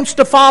flesh wants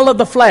to follow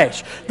the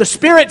flesh. The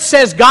Spirit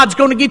says God's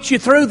going to get you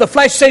through, the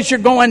flesh says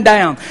you're going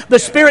down. The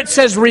Spirit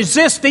says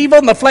resist evil,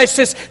 and the flesh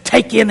says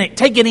take it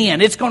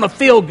in, it's going to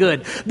feel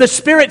good. The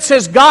Spirit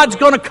says God's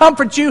going to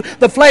comfort you,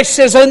 the flesh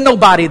says there's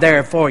nobody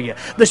there for you.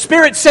 The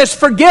Spirit says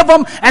forgive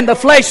them, and the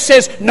flesh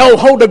says no,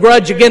 hold a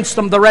grudge against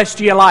them the rest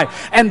of your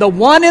life. And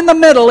the one in the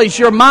middle is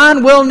your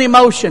mind, will, and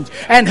emotions.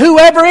 And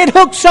whoever it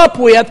hooks up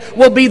with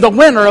will be the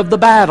winner of the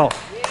battle.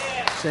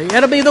 See,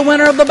 it'll be the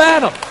winner of the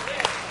battle.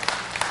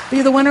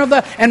 Be the winner of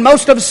the... And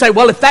most of us say,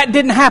 well, if that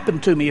didn't happen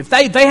to me, if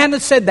they hadn't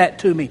said that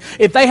to me,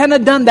 if they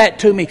hadn't done that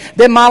to me,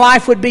 then my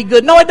life would be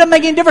good. No, it doesn't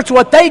make any difference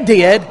what they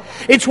did.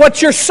 It's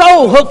what your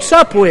soul hooks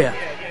up with.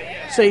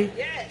 See,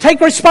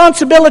 take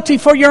responsibility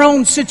for your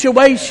own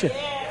situation.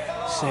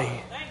 See.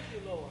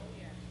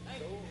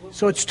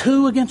 So it's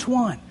 2 against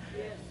 1.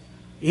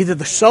 Either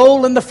the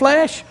soul and the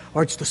flesh,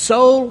 or it's the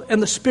soul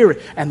and the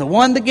Spirit. And the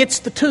one that gets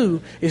the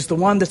 2 is the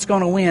one that's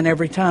going to win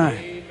every time.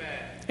 Amen.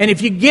 And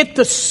if you get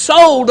the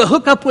soul to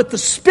hook up with the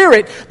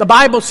Spirit, the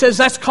Bible says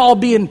that's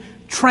called being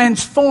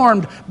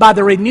transformed by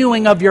the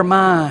renewing of your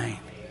mind.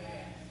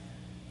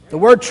 The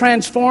word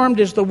transformed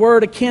is the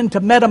word akin to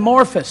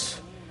metamorphosis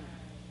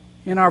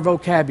in our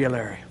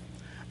vocabulary.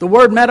 The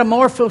word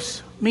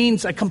metamorphosis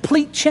means a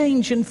complete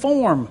change in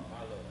form.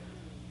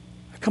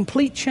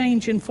 Complete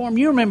change in form.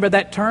 You remember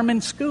that term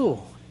in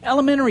school,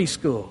 elementary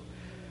school.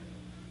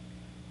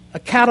 A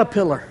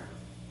caterpillar.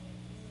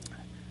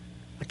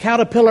 A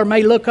caterpillar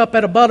may look up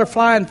at a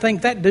butterfly and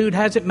think that dude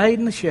has it made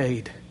in the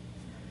shade.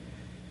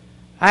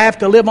 I have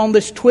to live on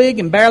this twig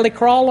and barely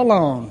crawl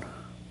alone.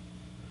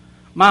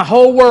 My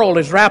whole world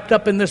is wrapped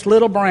up in this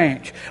little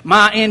branch.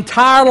 My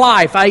entire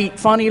life I eat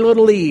funny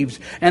little leaves,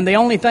 and the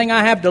only thing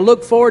I have to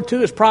look forward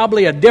to is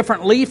probably a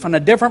different leaf and a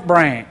different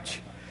branch.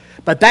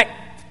 But that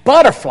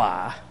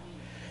butterfly,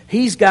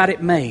 he's got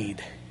it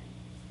made.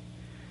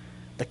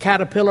 The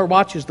caterpillar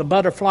watches the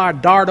butterfly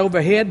dart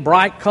overhead,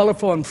 bright,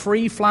 colorful, and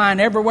free,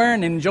 flying everywhere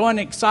and enjoying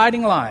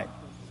exciting life.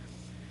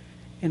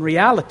 In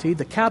reality,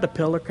 the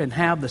caterpillar can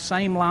have the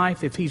same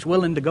life if he's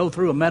willing to go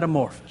through a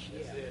metamorphosis.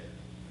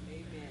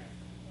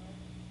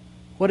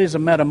 What is a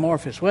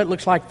metamorphosis? Well, it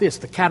looks like this.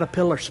 The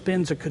caterpillar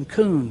spins a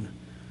cocoon,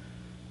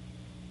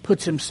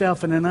 puts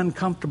himself in an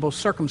uncomfortable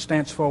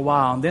circumstance for a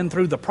while, and then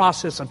through the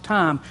process of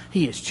time,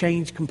 he is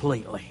changed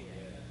completely.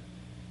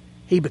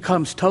 He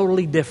becomes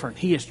totally different.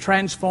 He is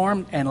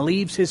transformed and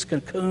leaves his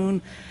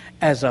cocoon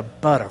as a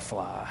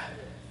butterfly.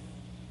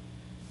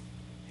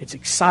 It's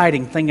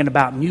exciting thinking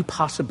about new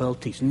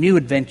possibilities, new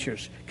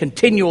adventures,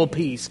 continual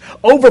peace,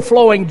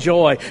 overflowing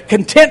joy,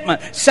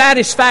 contentment,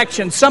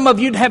 satisfaction. Some of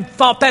you have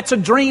thought that's a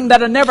dream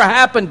that'll never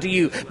happen to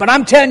you, but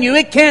I'm telling you,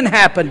 it can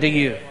happen to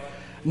you.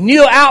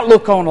 New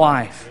outlook on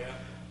life,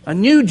 a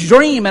new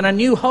dream and a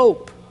new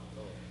hope.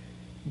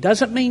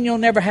 Doesn't mean you'll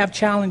never have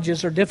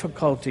challenges or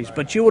difficulties,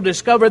 but you will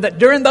discover that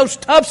during those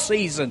tough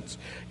seasons,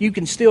 you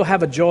can still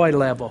have a joy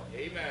level.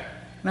 Amen.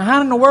 Now,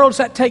 how in the world does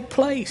that take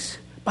place?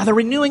 By the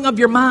renewing of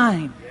your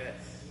mind,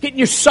 getting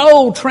your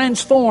soul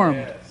transformed.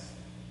 Yes.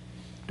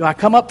 Do I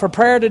come up for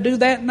prayer to do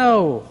that?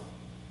 No.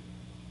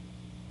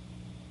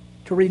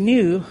 To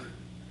renew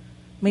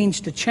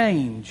means to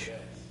change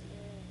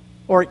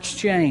or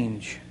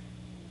exchange.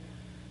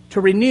 To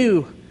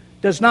renew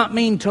does not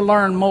mean to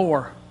learn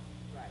more,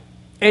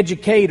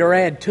 educate, or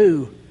add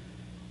to.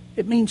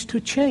 It means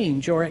to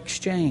change or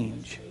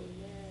exchange.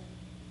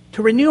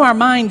 To renew our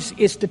minds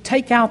is to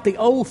take out the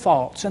old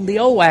thoughts and the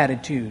old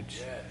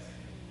attitudes,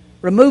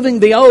 removing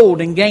the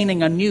old and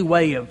gaining a new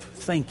way of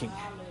thinking.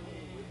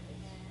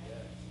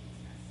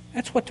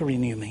 That's what to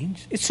renew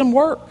means. It's some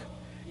work.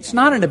 It's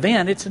not an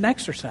event, it's an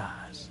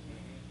exercise.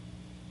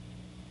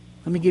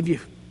 Let me give you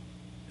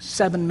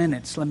 7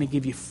 minutes. Let me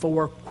give you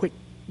 4 quick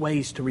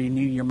ways to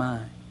renew your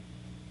mind.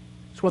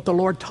 It's what the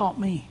Lord taught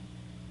me.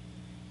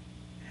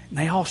 And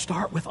they all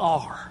start with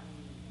R.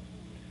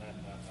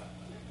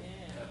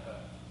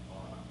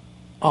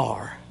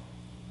 R.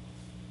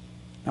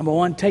 Number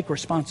 1, take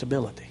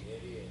responsibility.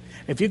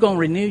 If you're going to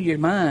renew your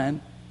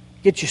mind,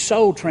 get your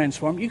soul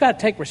transformed, you've got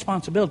to take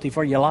responsibility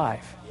for your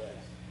life.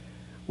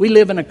 We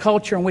live in a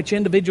culture in which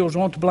individuals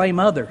want to blame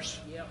others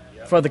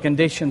for the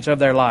conditions of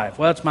their life.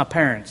 Well, it's my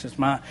parents, it's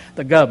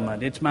the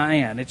government, it's my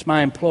aunt, it's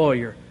my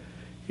employer,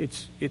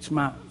 it's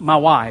my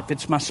wife,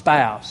 it's my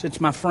spouse,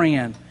 it's my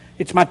friend,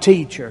 it's my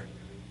teacher.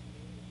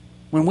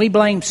 When we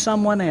blame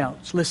someone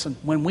else, listen,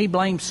 when we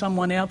blame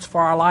someone else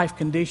for our life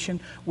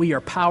condition, we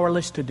are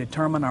powerless to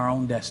determine our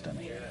own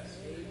destiny.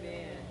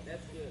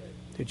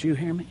 Did you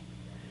hear me?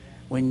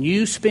 When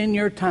you spend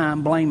your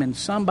time blaming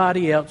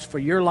somebody else for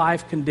your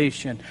life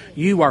condition,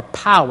 you are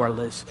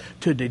powerless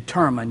to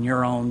determine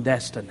your own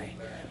destiny.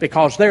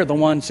 Because they're the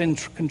ones in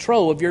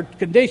control of your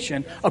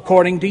condition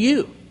according to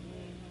you.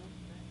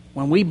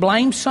 When we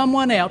blame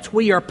someone else,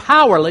 we are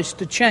powerless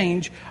to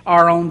change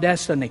our own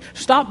destiny.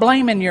 Stop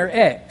blaming your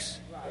ex.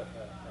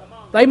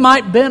 They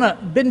might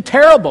have been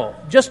terrible,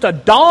 just a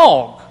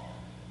dog.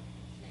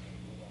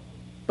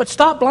 But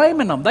stop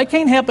blaming them. They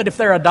can't help it if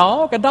they're a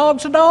dog. A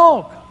dog's a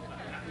dog.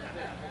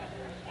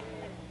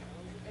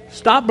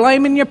 Stop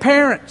blaming your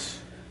parents.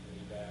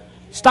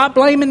 Stop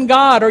blaming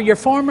God or your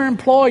former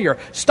employer.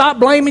 Stop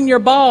blaming your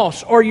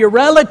boss or your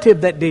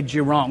relative that did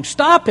you wrong.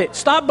 Stop it.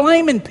 Stop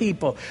blaming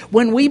people.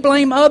 When we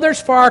blame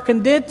others for our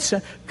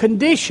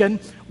condition,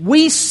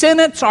 we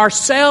sentence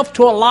ourselves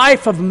to a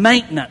life of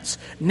maintenance,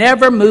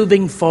 never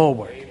moving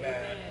forward.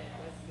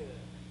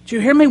 Do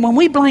you hear me? When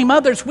we blame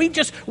others,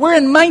 we're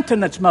in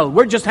maintenance mode.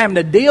 We're just having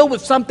to deal with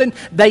something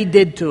they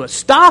did to us.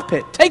 Stop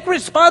it. Take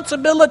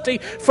responsibility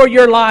for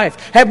your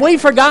life. Have we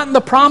forgotten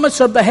the promise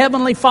of the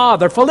Heavenly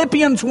Father?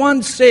 Philippians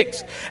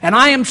 1:6. And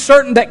I am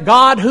certain that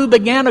God who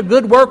began a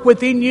good work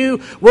within you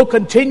will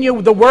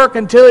continue the work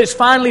until it's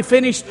finally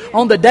finished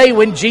on the day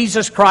when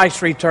Jesus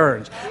Christ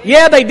returns.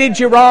 Yeah, they did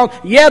you wrong.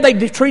 Yeah, they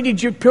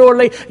treated you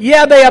poorly.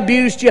 Yeah, they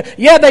abused you.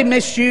 Yeah, they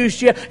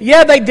misused you.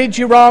 Yeah, they did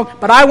you wrong.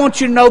 But I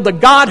want you to know the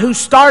God who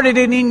started it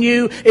in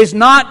you is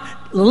not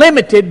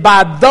limited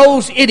by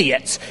those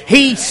idiots.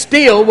 He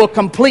still will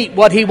complete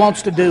what He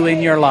wants to do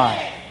in your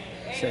life.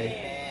 See?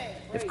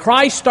 If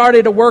Christ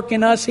started a work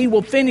in us, He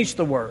will finish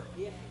the work.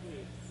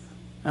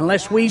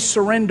 Unless we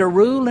surrender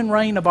rule and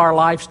reign of our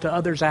lives to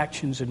others'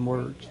 actions and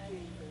words.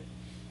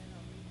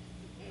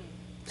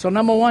 So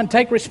number one,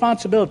 take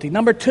responsibility.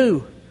 Number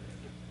two,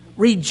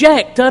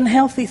 reject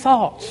unhealthy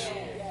thoughts.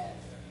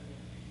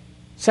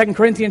 2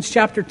 Corinthians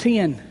chapter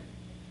 10,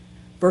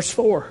 verse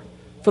 4.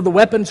 For the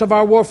weapons of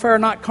our warfare are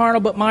not carnal,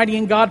 but mighty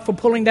in God for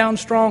pulling down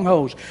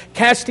strongholds,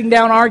 casting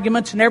down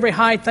arguments and every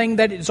high thing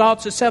that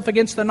exalts itself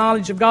against the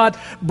knowledge of God,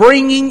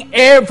 bringing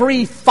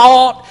every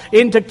thought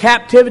into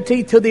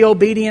captivity to the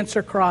obedience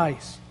of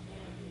Christ.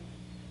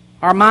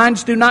 Our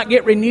minds do not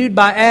get renewed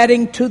by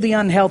adding to the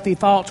unhealthy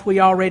thoughts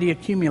we already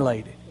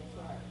accumulated.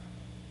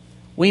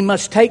 We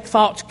must take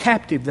thoughts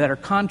captive that are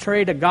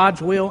contrary to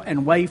God's will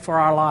and way for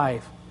our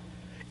life.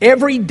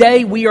 Every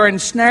day we are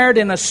ensnared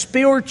in a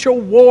spiritual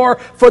war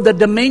for the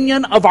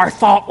dominion of our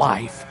thought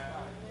life.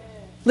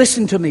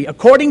 Listen to me.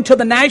 According to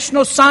the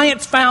National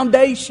Science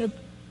Foundation,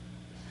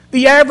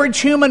 the average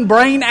human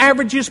brain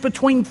averages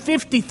between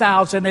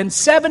 50,000 and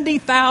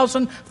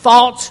 70,000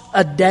 thoughts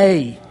a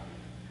day.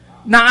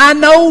 Now, I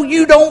know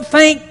you don't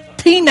think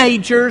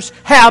teenagers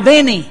have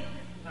any.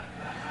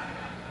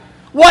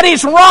 What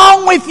is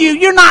wrong with you?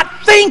 You're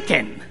not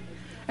thinking.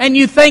 And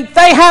you think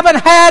they haven't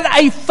had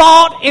a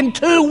thought in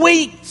 2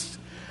 weeks.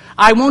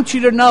 I want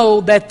you to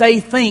know that they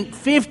think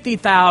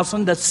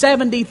 50,000 to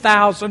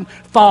 70,000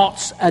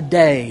 thoughts a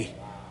day.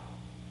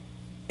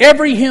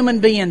 Every human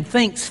being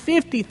thinks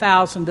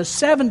 50,000 to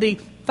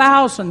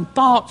 70,000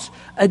 thoughts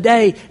a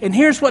day. And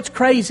here's what's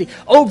crazy.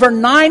 Over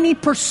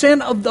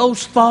 90% of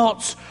those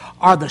thoughts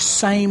are the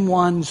same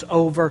ones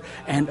over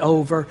and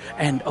over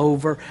and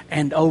over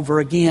and over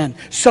again.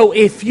 So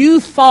if you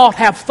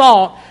have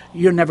thought,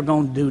 you're never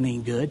going to do any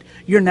good.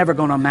 You're never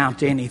going to amount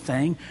to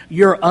anything.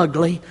 You're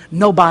ugly.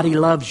 Nobody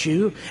loves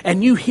you.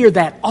 And you hear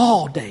that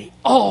all day,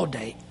 all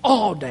day,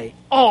 all day,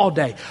 all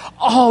day,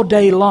 all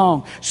day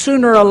long.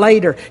 Sooner or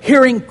later,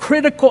 hearing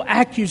critical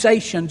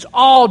accusations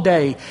all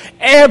day,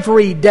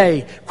 every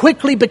day,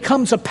 quickly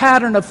becomes a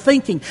pattern of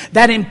thinking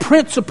that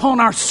imprints upon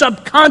our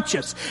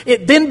subconscious.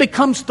 It then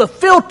becomes the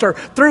filter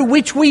through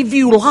which we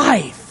view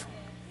life.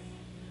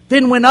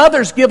 Then when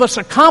others give us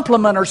a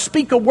compliment or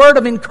speak a word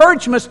of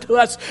encouragement to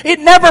us, it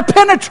never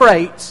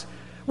penetrates.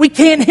 We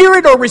can't hear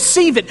it or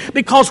receive it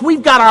because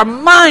we've got our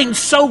minds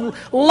so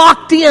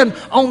locked in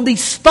on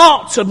these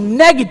thoughts of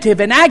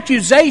negative and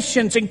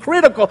accusations and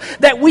critical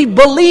that we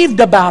believed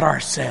about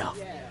ourselves.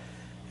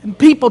 And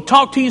people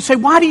talk to you and say,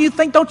 why do you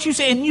think, don't you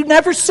see it? And you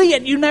never see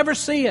it, you never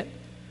see it.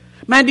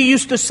 Mandy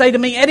used to say to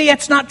me, Eddie,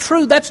 that's not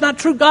true. That's not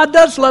true. God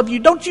does love you.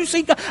 Don't you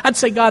see God? I'd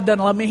say, God doesn't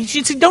love me.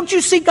 She'd say, don't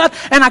you see God?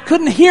 And I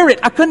couldn't hear it.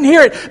 I couldn't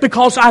hear it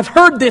because I've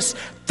heard this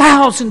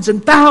thousands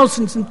and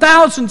thousands and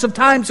thousands of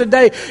times a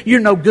day. You're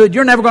no good.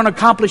 You're never going to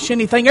accomplish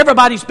anything.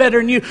 Everybody's better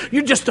than you.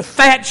 You're just a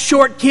fat,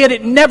 short kid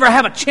that never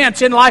have a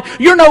chance in life.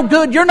 You're no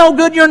good. You're no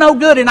good. You're no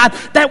good. And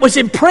that was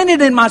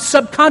imprinted in my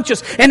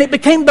subconscious. And it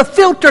became the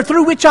filter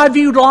through which I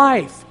viewed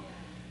life.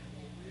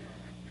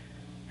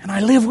 And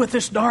I live with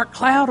this dark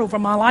cloud over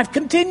my life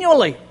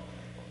continually.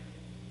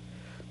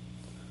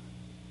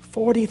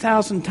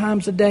 40,000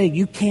 times a day.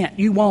 You can't.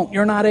 You won't.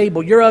 You're not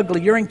able. You're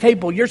ugly. You're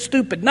incapable. You're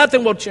stupid.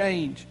 Nothing will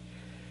change.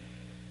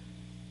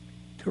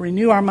 To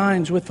renew our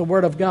minds with the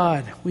Word of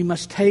God, we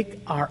must take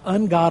our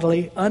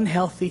ungodly,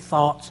 unhealthy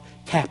thoughts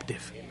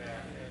captive.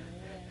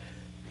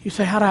 You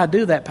say, how do I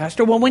do that,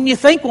 Pastor? Well, when you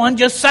think one,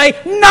 just say,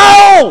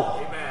 no!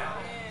 Amen.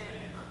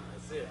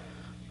 That's it.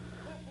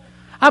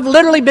 I've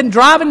literally been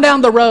driving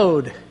down the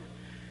road.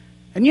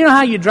 And you know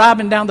how you're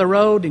driving down the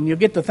road and you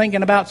get to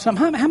thinking about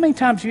something? How many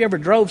times have you ever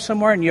drove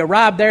somewhere and you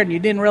arrived there and you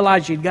didn't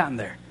realize you'd gotten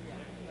there?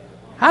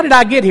 How did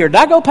I get here? Did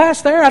I go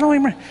past there? I don't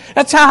even.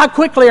 That's how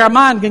quickly our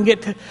mind can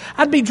get to.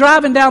 I'd be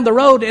driving down the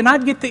road and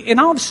and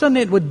all of a sudden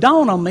it would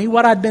dawn on me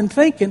what I'd been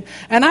thinking,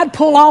 and I'd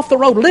pull off the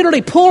road,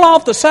 literally pull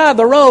off the side of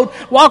the road,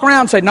 walk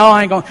around and say, no,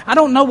 I ain't going. I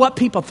don't know what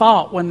people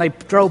thought when they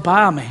drove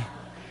by me.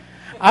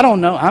 I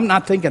don't know. I'm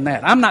not thinking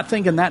that. I'm not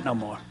thinking that no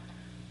more.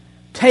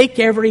 Take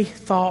every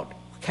thought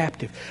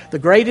captive. The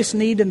greatest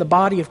need in the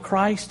body of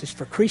Christ is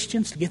for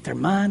Christians to get their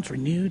minds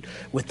renewed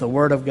with the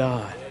Word of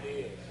God.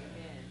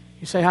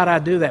 You say, how do I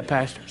do that,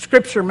 Pastor?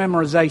 Scripture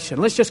memorization.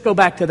 Let's just go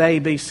back to the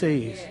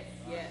ABCs.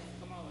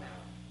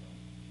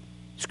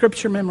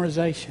 Scripture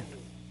memorization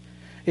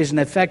is an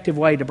effective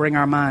way to bring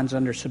our minds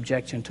under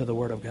subjection to the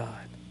Word of God.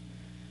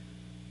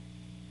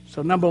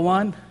 So number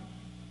one,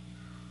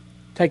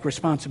 take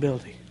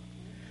responsibility.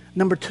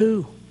 Number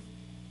two,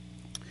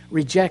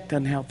 reject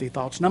unhealthy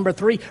thoughts. Number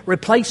three,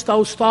 replace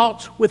those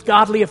thoughts with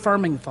godly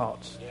affirming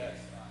thoughts.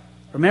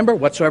 Remember,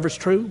 whatsoever is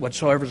true,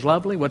 whatsoever is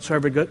lovely,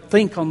 whatsoever good,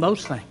 think on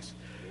those things.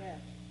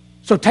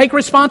 So take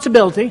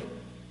responsibility.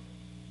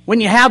 When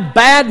you have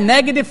bad,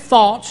 negative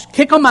thoughts,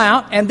 kick them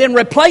out and then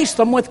replace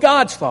them with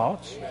God's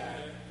thoughts.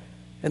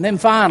 And then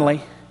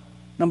finally,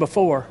 number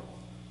four,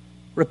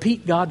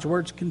 repeat God's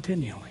words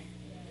continually.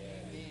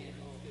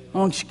 I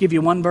want to give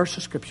you one verse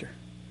of Scripture.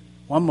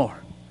 One more.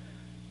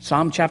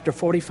 Psalm chapter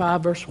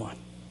 45, verse 1.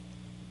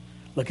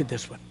 Look at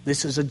this one.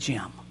 This is a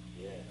gem.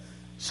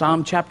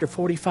 Psalm chapter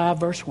 45,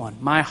 verse 1.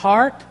 My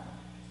heart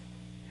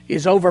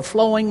is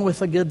overflowing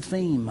with a good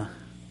theme,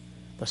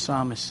 the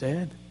psalmist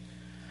said.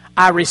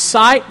 I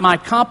recite my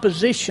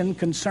composition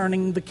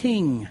concerning the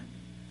king.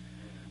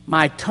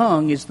 My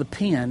tongue is the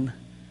pen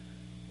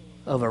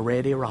of a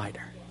ready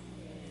writer.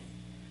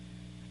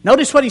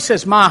 Notice what he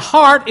says. My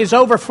heart is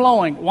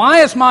overflowing.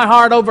 Why is my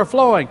heart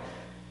overflowing?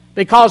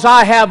 Because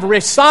I have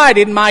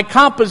recited my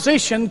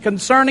composition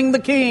concerning the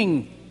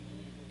king.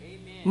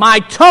 My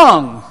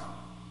tongue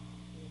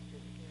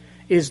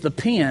is the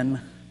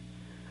pen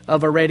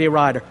of a ready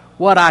writer.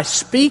 What I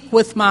speak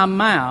with my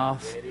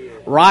mouth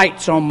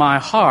writes on my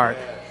heart.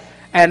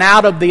 And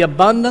out of the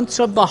abundance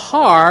of the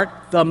heart,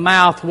 the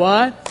mouth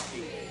what?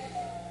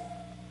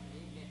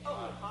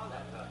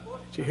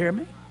 Did you hear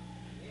me?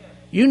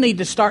 You need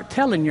to start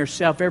telling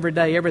yourself every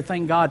day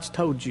everything God's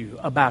told you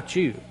about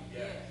you.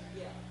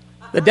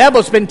 The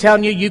devil's been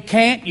telling you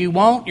can't, you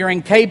won't, you're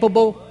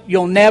incapable,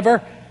 you'll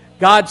never.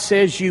 God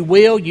says you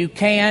will, you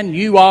can,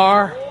 you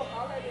are.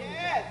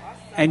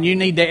 And you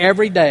need to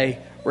every day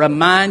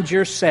remind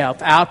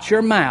yourself out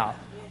your mouth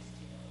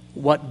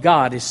what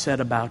God has said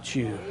about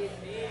you.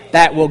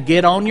 That will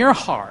get on your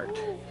heart.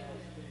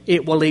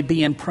 It will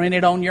be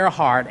imprinted on your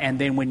heart. And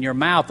then when your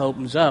mouth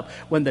opens up,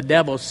 when the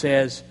devil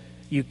says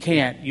you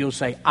can't, you'll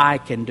say, I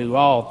can do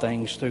all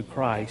things through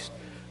Christ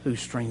who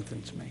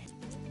strengthens me.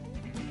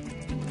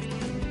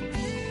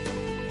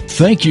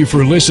 Thank you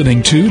for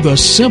listening to The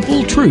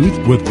Simple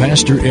Truth with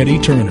Pastor Eddie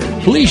Turner.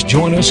 Please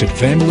join us at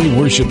Family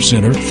Worship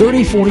Center,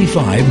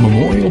 3045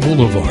 Memorial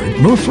Boulevard,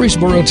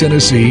 Murfreesboro,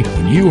 Tennessee,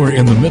 when you are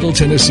in the Middle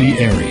Tennessee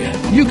area.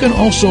 You can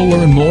also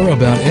learn more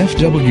about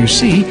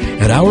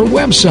FWC at our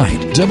website,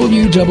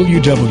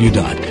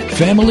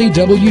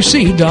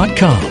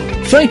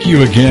 www.familywc.com. Thank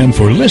you again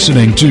for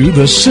listening to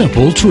The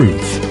Simple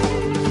Truth.